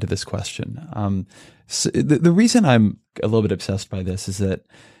I've gotten to this question. So the reason I'm a little bit obsessed by this is that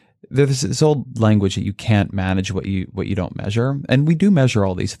there's this old language that you can't manage what you don't measure. And we do measure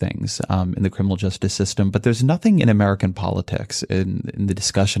all these things in the criminal justice system, but there's nothing in American politics in the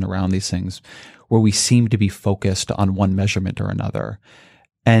discussion around these things where we seem to be focused on one measurement or another.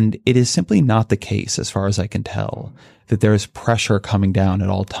 And it is simply not the case, as far as I can tell, that there is pressure coming down at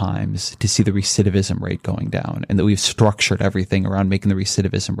all times to see the recidivism rate going down, and that we've structured everything around making the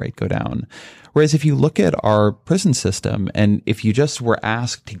recidivism rate go down. Whereas if you look at our prison system, and if you just were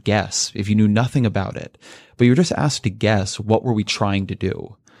asked to guess, if you knew nothing about it, but you were just asked to guess, what were we trying to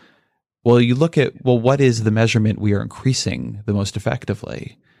do? Well, you look at, what is the measurement we are increasing the most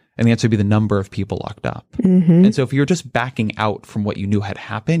effectively? And the answer would be the number of people locked up. Mm-hmm. And so if you're just backing out from what you knew had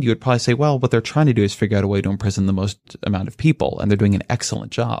happened, you would probably say, well, what they're trying to do is figure out a way to imprison the most amount of people, and they're doing an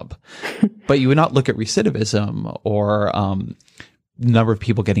excellent job. But you would not look at recidivism or number of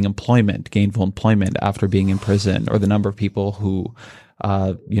people getting employment, gainful employment after being in prison, or the number of people who,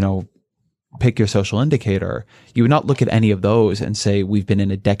 pick your social indicator. You would not look at any of those and say, we've been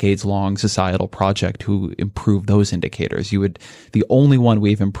in a decades-long societal project to improve those indicators. The only one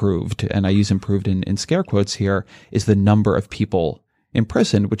we've improved, and I use improved in scare quotes here, is the number of people in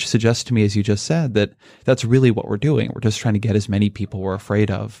prison, which suggests to me, as you just said, that that's really what we're doing. We're just trying to get as many people we're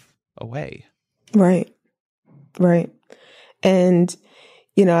afraid of away. Right. And,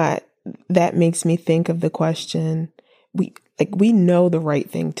 that makes me think of the question, we know the right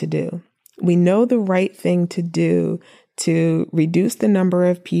thing to do. We know the right thing to do to reduce the number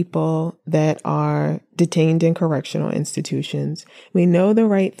of people that are detained in correctional institutions. We know the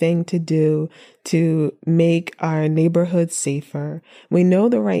right thing to do to make our neighborhoods safer. We know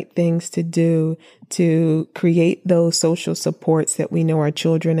the right things to do to create those social supports that we know our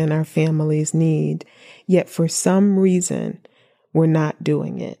children and our families need. Yet for some reason, we're not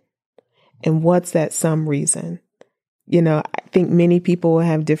doing it. And what's that some reason? I think many people will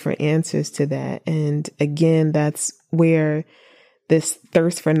have different answers to that. And again, that's where this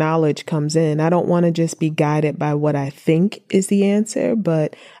thirst for knowledge comes in. I don't want to just be guided by what I think is the answer,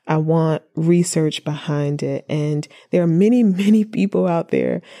 but I want research behind it. And there are many, many people out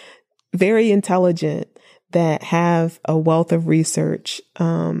there, very intelligent, that have a wealth of research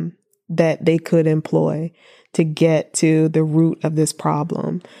that they could employ to get to the root of this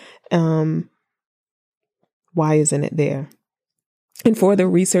problem. Why isn't it there? And for the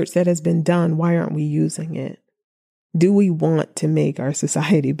research that has been done, why aren't we using it? Do we want to make our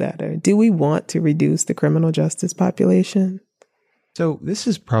society better? Do we want to reduce the criminal justice population? So this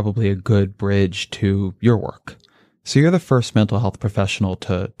is probably a good bridge to your work. So you're the first mental health professional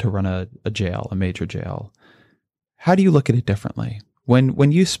to run a jail, a major jail. How do you look at it differently?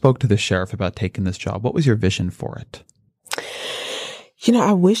 When you spoke to the sheriff about taking this job, what was your vision for it?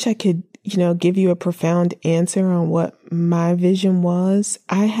 I wish I could, give you a profound answer on what my vision was.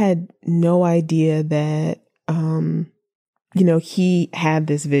 I had no idea that, he had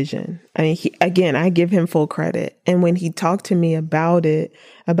this vision. I mean, I give him full credit. And when he talked to me about it,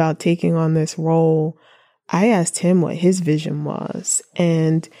 about taking on this role, I asked him what his vision was.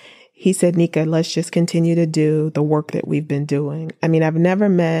 And he said, Nika, let's just continue to do the work that we've been doing. I mean, I've never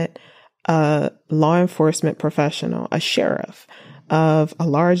met a law enforcement professional, a sheriff of a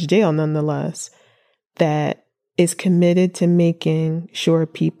large jail, nonetheless, that is committed to making sure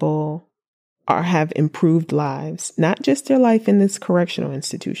people have improved lives, not just their life in this correctional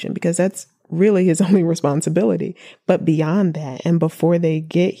institution, because that's really his only responsibility, but beyond that and before they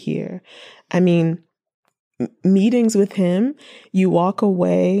get here. I mean, meetings with him, you walk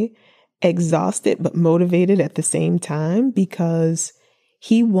away exhausted but motivated at the same time, because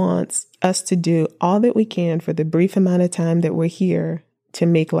he wants us to do all that we can for the brief amount of time that we're here to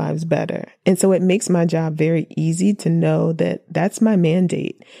make lives better. And so it makes my job very easy to know that that's my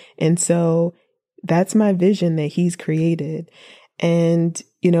mandate. And so that's my vision that he's created. And,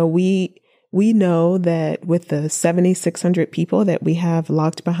 we know that with the 7,600 people that we have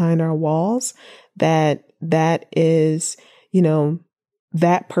locked behind our walls, that is,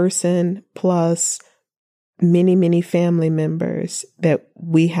 that person plus many, many family members that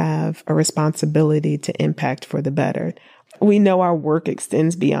we have a responsibility to impact for the better. We know our work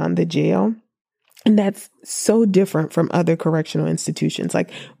extends beyond the jail. And that's so different from other correctional institutions. Like,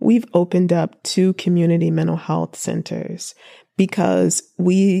 we've opened up 2 community mental health centers because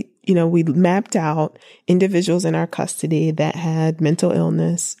we mapped out individuals in our custody that had mental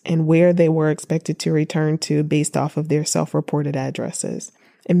illness and where they were expected to return to based off of their self-reported addresses.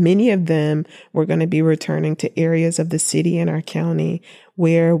 And many of them were going to be returning to areas of the city and our county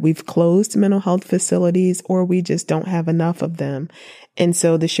where we've closed mental health facilities or we just don't have enough of them. And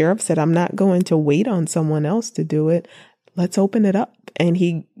so the sheriff said, I'm not going to wait on someone else to do it. Let's open it up. And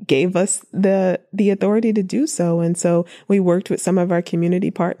he gave us the authority to do so. And so we worked with some of our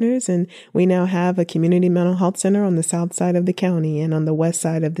community partners, and we now have a community mental health center on the south side of the county and on the west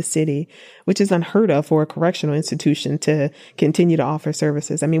side of the city, which is unheard of for a correctional institution to continue to offer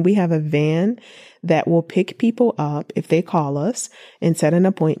services. I mean, we have a van that will pick people up if they call us and set an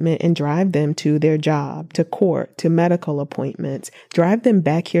appointment and drive them to their job, to court, to medical appointments, drive them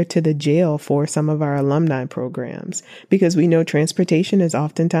back here to the jail for some of our alumni programs, because we know transportation is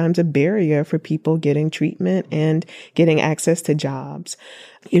oftentimes a barrier for people getting treatment and getting access to jobs.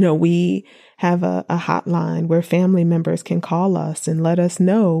 We have a hotline where family members can call us and let us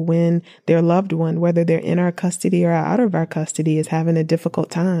know when their loved one, whether they're in our custody or out of our custody, is having a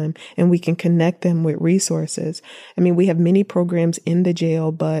difficult time, and we can connect them with resources. I mean, we have many programs in the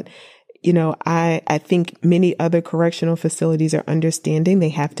jail, but I think many other correctional facilities are understanding they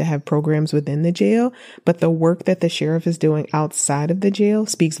have to have programs within the jail, but the work that the sheriff is doing outside of the jail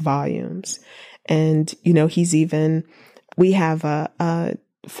speaks volumes. And, we have a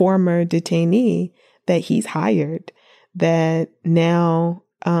former detainee that he's hired that now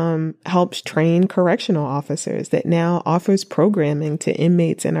helps train correctional officers, that now offers programming to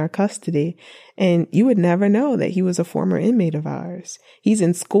inmates in our custody. And you would never know that he was a former inmate of ours. He's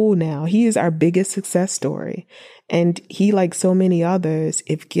in school now. He is our biggest success story. And he, like so many others,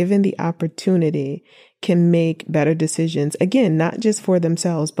 if given the opportunity, can make better decisions, again, not just for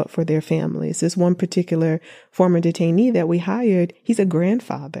themselves, but for their families. This one particular former detainee that we hired, he's a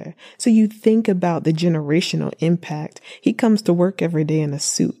grandfather. So you think about the generational impact. He comes to work every day in a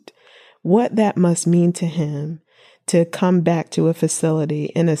suit. What that must mean to him to come back to a facility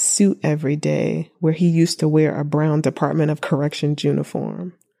in a suit every day where he used to wear a brown Department of Corrections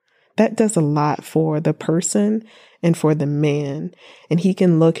uniform. That does a lot for the person and for the man. And he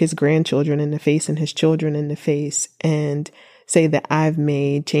can look his grandchildren in the face and his children in the face and say that I've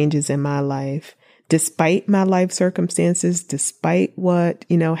made changes in my life, despite my life circumstances, despite what,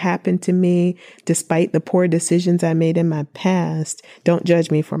 happened to me, despite the poor decisions I made in my past. Don't judge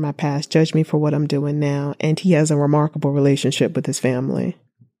me for my past. Judge me for what I'm doing now. And he has a remarkable relationship with his family.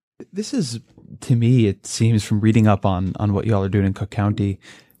 This is, to me, it seems from reading up on what y'all are doing in Cook County,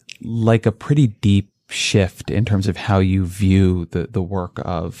 like a pretty deep shift in terms of how you view the work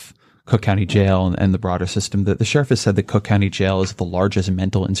of Cook County Jail and the broader system. The sheriff has said that Cook County Jail is the largest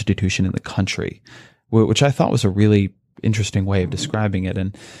mental institution in the country, which I thought was a really interesting way of describing it.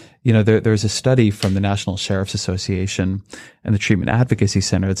 And, there's a study from the National Sheriff's Association and the Treatment Advocacy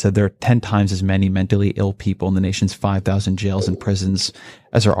Center that said there are 10 times as many mentally ill people in the nation's 5,000 jails and prisons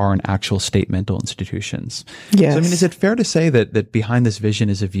as there are in actual state mental institutions. Yes. So, is it fair to say that behind this vision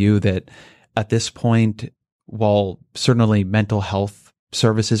is a view that at this point, while certainly mental health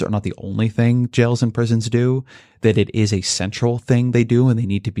services are not the only thing jails and prisons do, that it is a central thing they do and they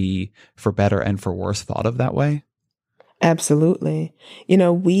need to be, for better and for worse, thought of that way? Absolutely.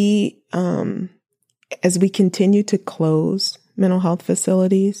 We, as we continue to close mental health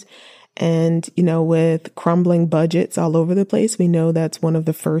facilities and, with crumbling budgets all over the place, we know that's one of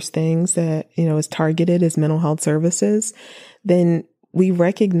the first things that, is targeted as mental health services. Then we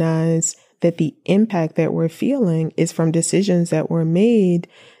recognize that the impact that we're feeling is from decisions that were made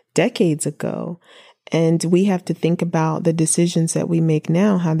decades ago. And we have to think about the decisions that we make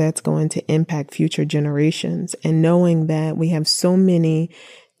now, how that's going to impact future generations. And knowing that we have so many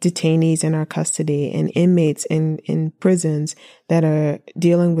detainees in our custody and inmates in prisons that are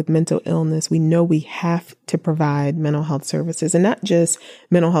dealing with mental illness, we know we have to provide mental health services, and not just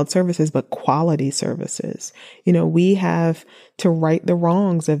mental health services, but quality services. We have to right the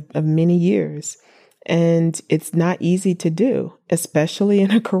wrongs of many years. And it's not easy to do, especially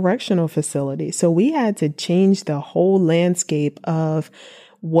in a correctional facility. So we had to change the whole landscape of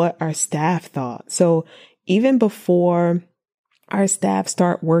what our staff thought. So even before our staff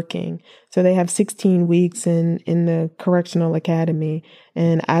start working, so they have 16 weeks in the correctional academy.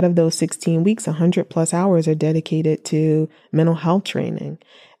 And out of those 16 weeks, 100+ hours are dedicated to mental health training.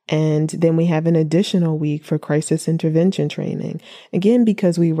 And then we have an additional week for crisis intervention training. Again,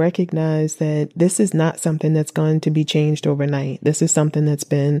 because we recognize that this is not something that's going to be changed overnight. This is something that's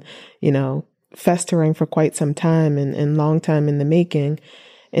been, festering for quite some time and long time in the making.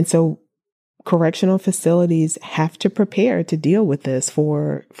 And so correctional facilities have to prepare to deal with this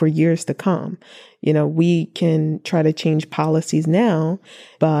for years to come. We can try to change policies now,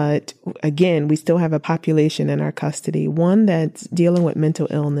 but again, we still have a population in our custody, one that's dealing with mental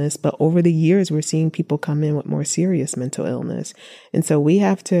illness, but over the years, we're seeing people come in with more serious mental illness. And so we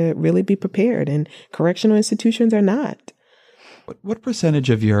have to really be prepared, and correctional institutions are not. What percentage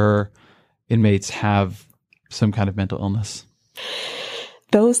of your inmates have some kind of mental illness?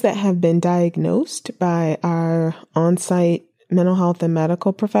 Those that have been diagnosed by our on-site mental health and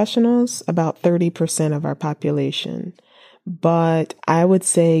medical professionals, about 30% of our population. But I would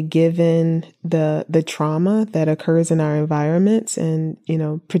say, given the trauma that occurs in our environments, and,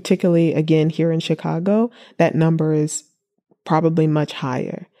 particularly again here in Chicago, that number is probably much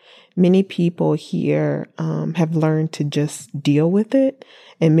higher. Many people here have learned to just deal with it,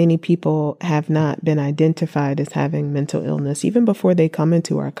 and many people have not been identified as having mental illness even before they come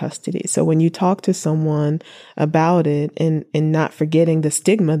into our custody. So when you talk to someone about it, and not forgetting the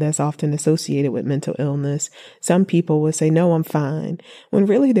stigma that's often associated with mental illness, some people will say, "No, I'm fine," when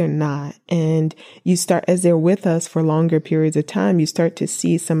really they're not. And you start, as they're with us for longer periods of time, you start to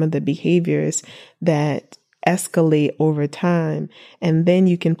see some of the behaviors that escalate over time. And then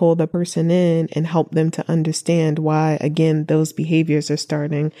you can pull the person in and help them to understand why, again, those behaviors are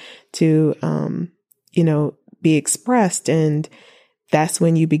starting to, be expressed. And that's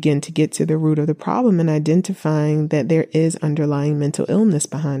when you begin to get to the root of the problem and identifying that there is underlying mental illness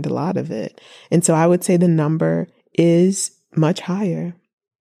behind a lot of it. And so I would say the number is much higher.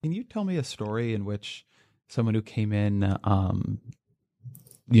 Can you tell me a story in which someone who came in,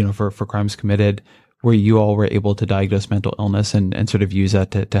 for crimes committed, where you all were able to diagnose mental illness and sort of use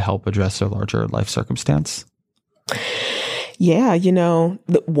that to help address a larger life circumstance? Yeah,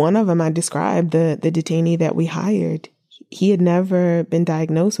 one of them I described, the detainee that we hired, he had never been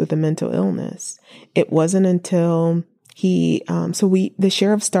diagnosed with a mental illness. It wasn't until the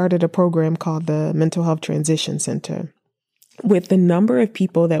sheriff started a program called the Mental Health Transition Center. With the number of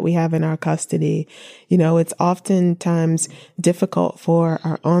people that we have in our custody, it's oftentimes difficult for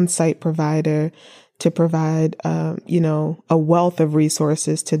our on-site provider to provide, a wealth of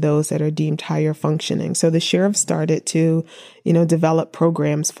resources to those that are deemed higher functioning. So the sheriff started to, develop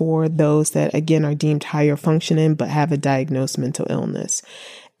programs for those that, again, are deemed higher functioning, but have a diagnosed mental illness.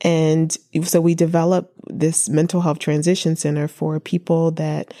 And so we developed this mental health transition center for people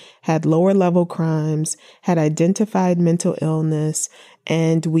that had lower level crimes, had identified mental illness,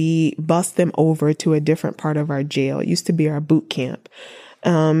 and we bussed them over to a different part of our jail. It used to be our boot camp.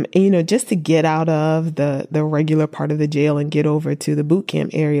 Just to get out of the regular part of the jail and get over to the boot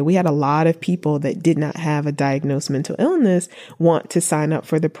camp area, we had a lot of people that did not have a diagnosed mental illness want to sign up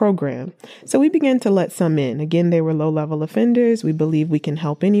for the program. So we began to let some in. Again, they were low-level offenders. We believe we can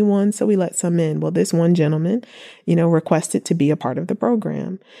help anyone, so we let some in. Well, this one gentleman, requested to be a part of the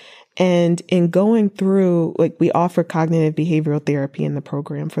program. And in going through, we offer cognitive behavioral therapy in the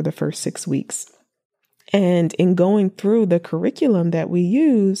program for the first 6 weeks. And in going through the curriculum that we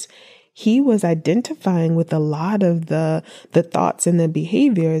use, he was identifying with a lot of the thoughts and the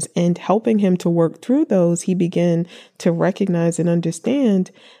behaviors, and helping him to work through those. He began to recognize and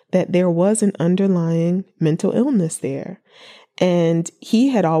understand that there was an underlying mental illness there. And he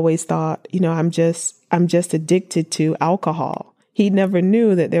had always thought, I'm just addicted to alcohol. He never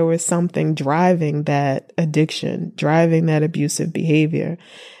knew that there was something driving that addiction, driving that abusive behavior.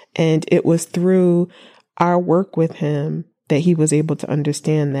 And it was through our work with him that he was able to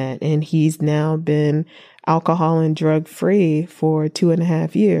understand that. And he's now been alcohol and drug free for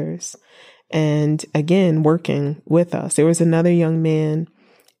 2.5 years. And again, working with us. There was another young man.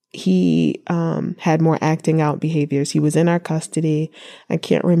 He had more acting out behaviors. He was in our custody. I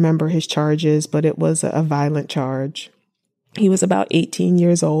can't remember his charges, but it was a violent charge. He was about 18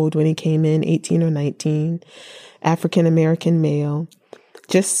 years old when he came in, 18 or 19, African-American male.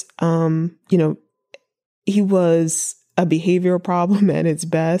 Just, he was a behavioral problem at its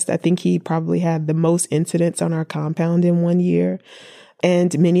best. I think he probably had the most incidents on our compound in 1 year,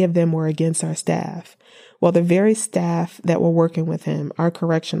 and many of them were against our staff. Well, the very staff that were working with him, our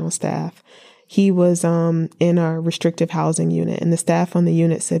correctional staff, he was in our restrictive housing unit, and the staff on the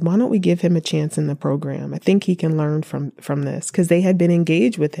unit said, "Why don't we give him a chance in the program? I think he can learn from this," because they had been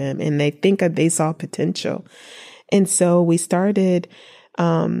engaged with him and they think that they saw potential. And so we started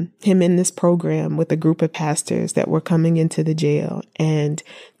him in this program with a group of pastors that were coming into the jail, and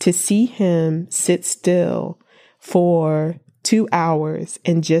to see him sit still for 2 hours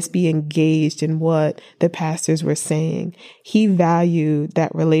and just be engaged in what the pastors were saying. He valued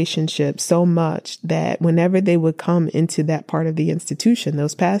that relationship so much that whenever they would come into that part of the institution,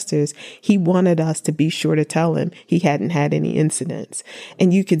 those pastors, he wanted us to be sure to tell him he hadn't had any incidents.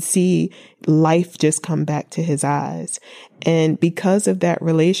 And you could see life just come back to his eyes. And because of that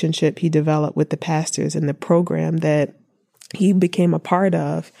relationship he developed with the pastors and the program that he became a part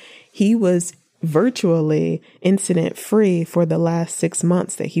of, he was virtually incident free for the last 6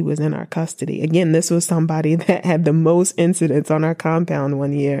 months that he was in our custody. Again, this was somebody that had the most incidents on our compound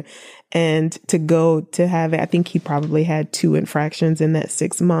one year. And to go to have, I think he probably had 2 infractions in that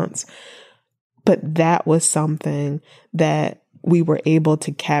 6 months. But that was something that we were able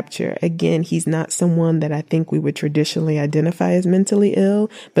to capture. Again, he's not someone that I think we would traditionally identify as mentally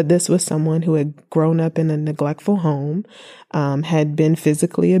ill, but this was someone who had grown up in a neglectful home, had been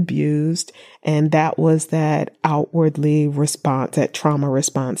physically abused, and that was that outwardly response, that trauma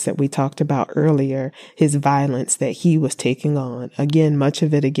response that we talked about earlier, his violence that he was taking on. Again, much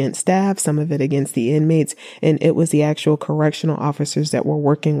of it against staff, some of it against the inmates, and it was the actual correctional officers that were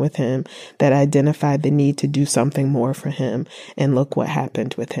working with him that identified the need to do something more for him. And look what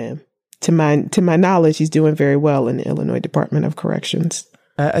happened with him. To my knowledge, he's doing very well in the Illinois Department of Corrections.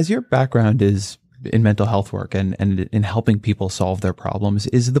 As your background is in mental health work and in helping people solve their problems,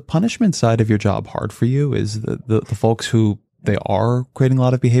 is the punishment side of your job hard for you? Is the folks who they are creating a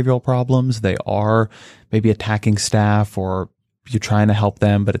lot of behavioral problems, they are maybe attacking staff, or you're trying to help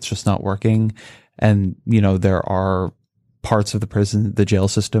them, but it's just not working? And, there are parts of the prison, the jail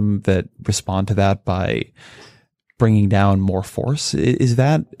system that respond to that by bringing down more force. Is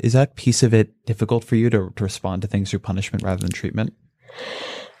that piece of it difficult for you to respond to things through punishment rather than treatment?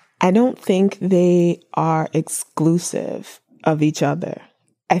 I don't think they are exclusive of each other.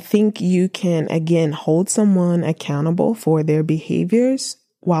 I think you can, again, hold someone accountable for their behaviors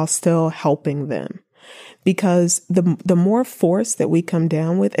while still helping them. Because the more force that we come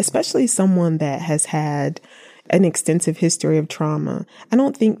down with, especially someone that has had an extensive history of trauma, I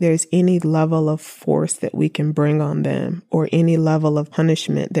don't think there's any level of force that we can bring on them or any level of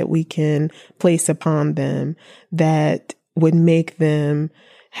punishment that we can place upon them that would make them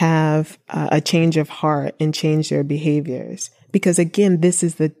have a change of heart and change their behaviors. Because again, that's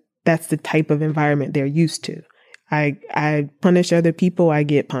the type of environment they're used to. I punish other people, I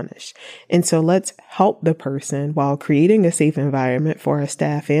get punished. And so let's help the person while creating a safe environment for our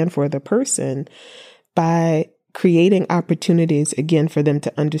staff and for the person by creating opportunities, again, for them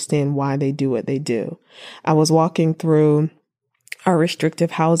to understand why they do what they do. I was walking through our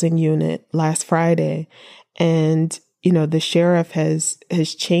restrictive housing unit last Friday, and the sheriff has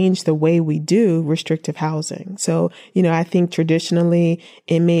changed the way we do restrictive housing. So, I think traditionally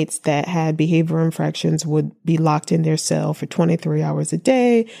inmates that had behavior infractions would be locked in their cell for 23 hours a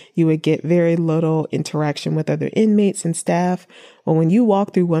day. You would get very little interaction with other inmates and staff. Well, when you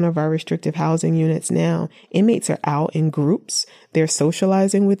walk through one of our restrictive housing units now, inmates are out in groups. They're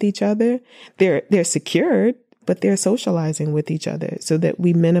socializing with each other. They're secured, but they're socializing with each other so that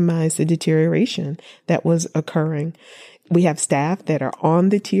we minimize the deterioration that was occurring. We have staff that are on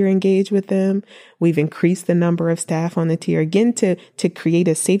the tier engaged with them. We've increased the number of staff on the tier, again, to create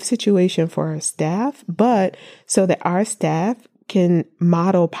a safe situation for our staff, but so that our staff can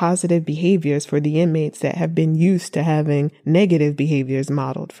model positive behaviors for the inmates that have been used to having negative behaviors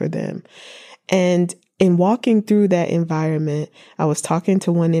modeled for them. And in walking through that environment, I was talking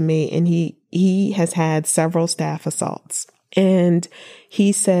to one inmate, and he has had several staff assaults. And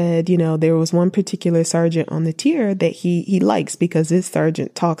he said, there was one particular sergeant on the tier that he likes because this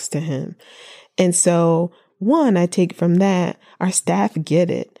sergeant talks to him. And so one, I take from that, our staff get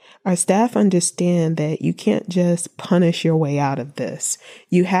it. Our staff understand that you can't just punish your way out of this.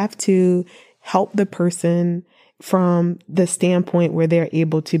 You have to help the person from the standpoint where they're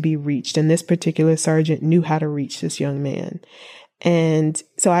able to be reached. And this particular sergeant knew how to reach this young man. And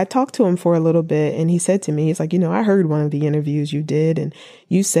so I talked to him for a little bit, and he said to me, he's like, I heard one of the interviews you did, and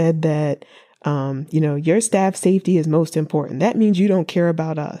you said that, your staff safety is most important. That means you don't care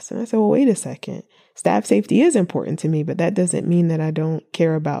about us. And I said, well, wait a second. Staff safety is important to me, but that doesn't mean that I don't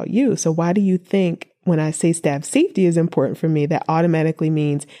care about you. So why do you think when I say staff safety is important for me, that automatically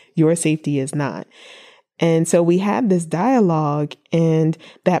means your safety is not? And so we had this dialogue, and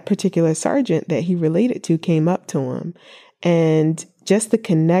that particular sergeant that he related to came up to him. And just the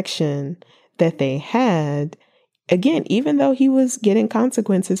connection that they had, again, even though he was getting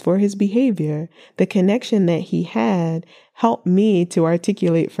consequences for his behavior, the connection that he had helped me to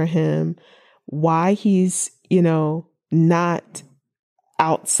articulate for him why he's, not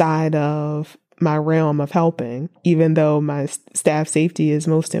outside of my realm of helping, even though my staff safety is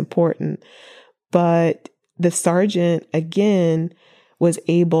most important. But the sergeant, again, was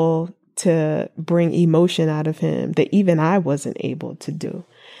able to bring emotion out of him that even I wasn't able to do.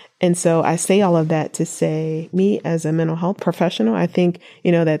 And so I say all of that to say, me as a mental health professional, I think,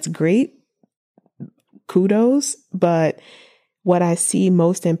 that's great. Kudos. But what I see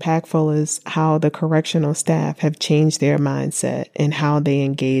most impactful is how the correctional staff have changed their mindset and how they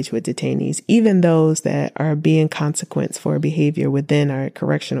engage with detainees, even those that are being consequenced for behavior within our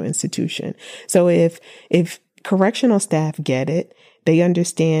correctional institution. So if correctional staff get it, they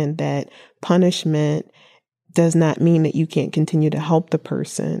understand that punishment does not mean that you can't continue to help the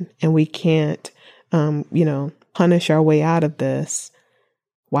person, and we can't, punish our way out of this.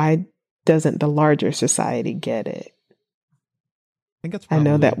 Why doesn't the larger society get it? I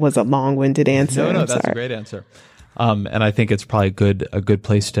know that was a long-winded answer. No, that's a great answer. And I think it's probably a good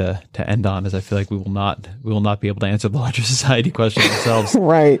place to end on, as I feel like we will not be able to answer the larger society question ourselves.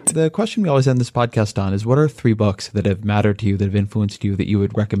 Right. The question we always end this podcast on is, what are 3 books that have mattered to you, that have influenced you, that you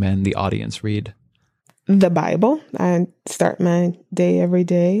would recommend the audience read? The Bible. I start my day every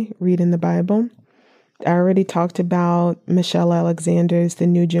day reading the Bible. I already talked about Michelle Alexander's The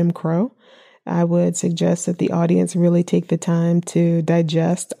New Jim Crow. I would suggest that the audience really take the time to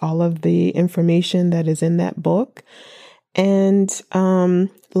digest all of the information that is in that book. And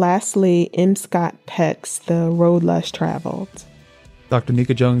lastly, M. Scott Peck's The Road Less Traveled. Dr.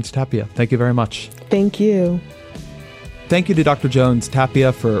 Nika Jones Tapia, thank you very much. Thank you. Thank you to Dr. Jones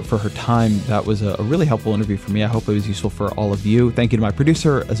Tapia for her time. That was a really helpful interview for me. I hope it was useful for all of you. Thank you to my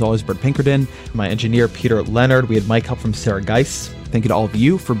producer, as always, Brett Pinkerton, my engineer, Peter Leonard. We had mic help from Sarah Geis. Thank you to all of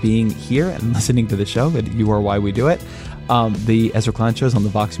you for being here and listening to the show. You are why we do it. The Ezra Klein Show is on the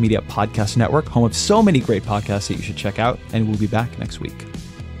Vox Media Podcast Network, home of so many great podcasts that you should check out. And we'll be back next week.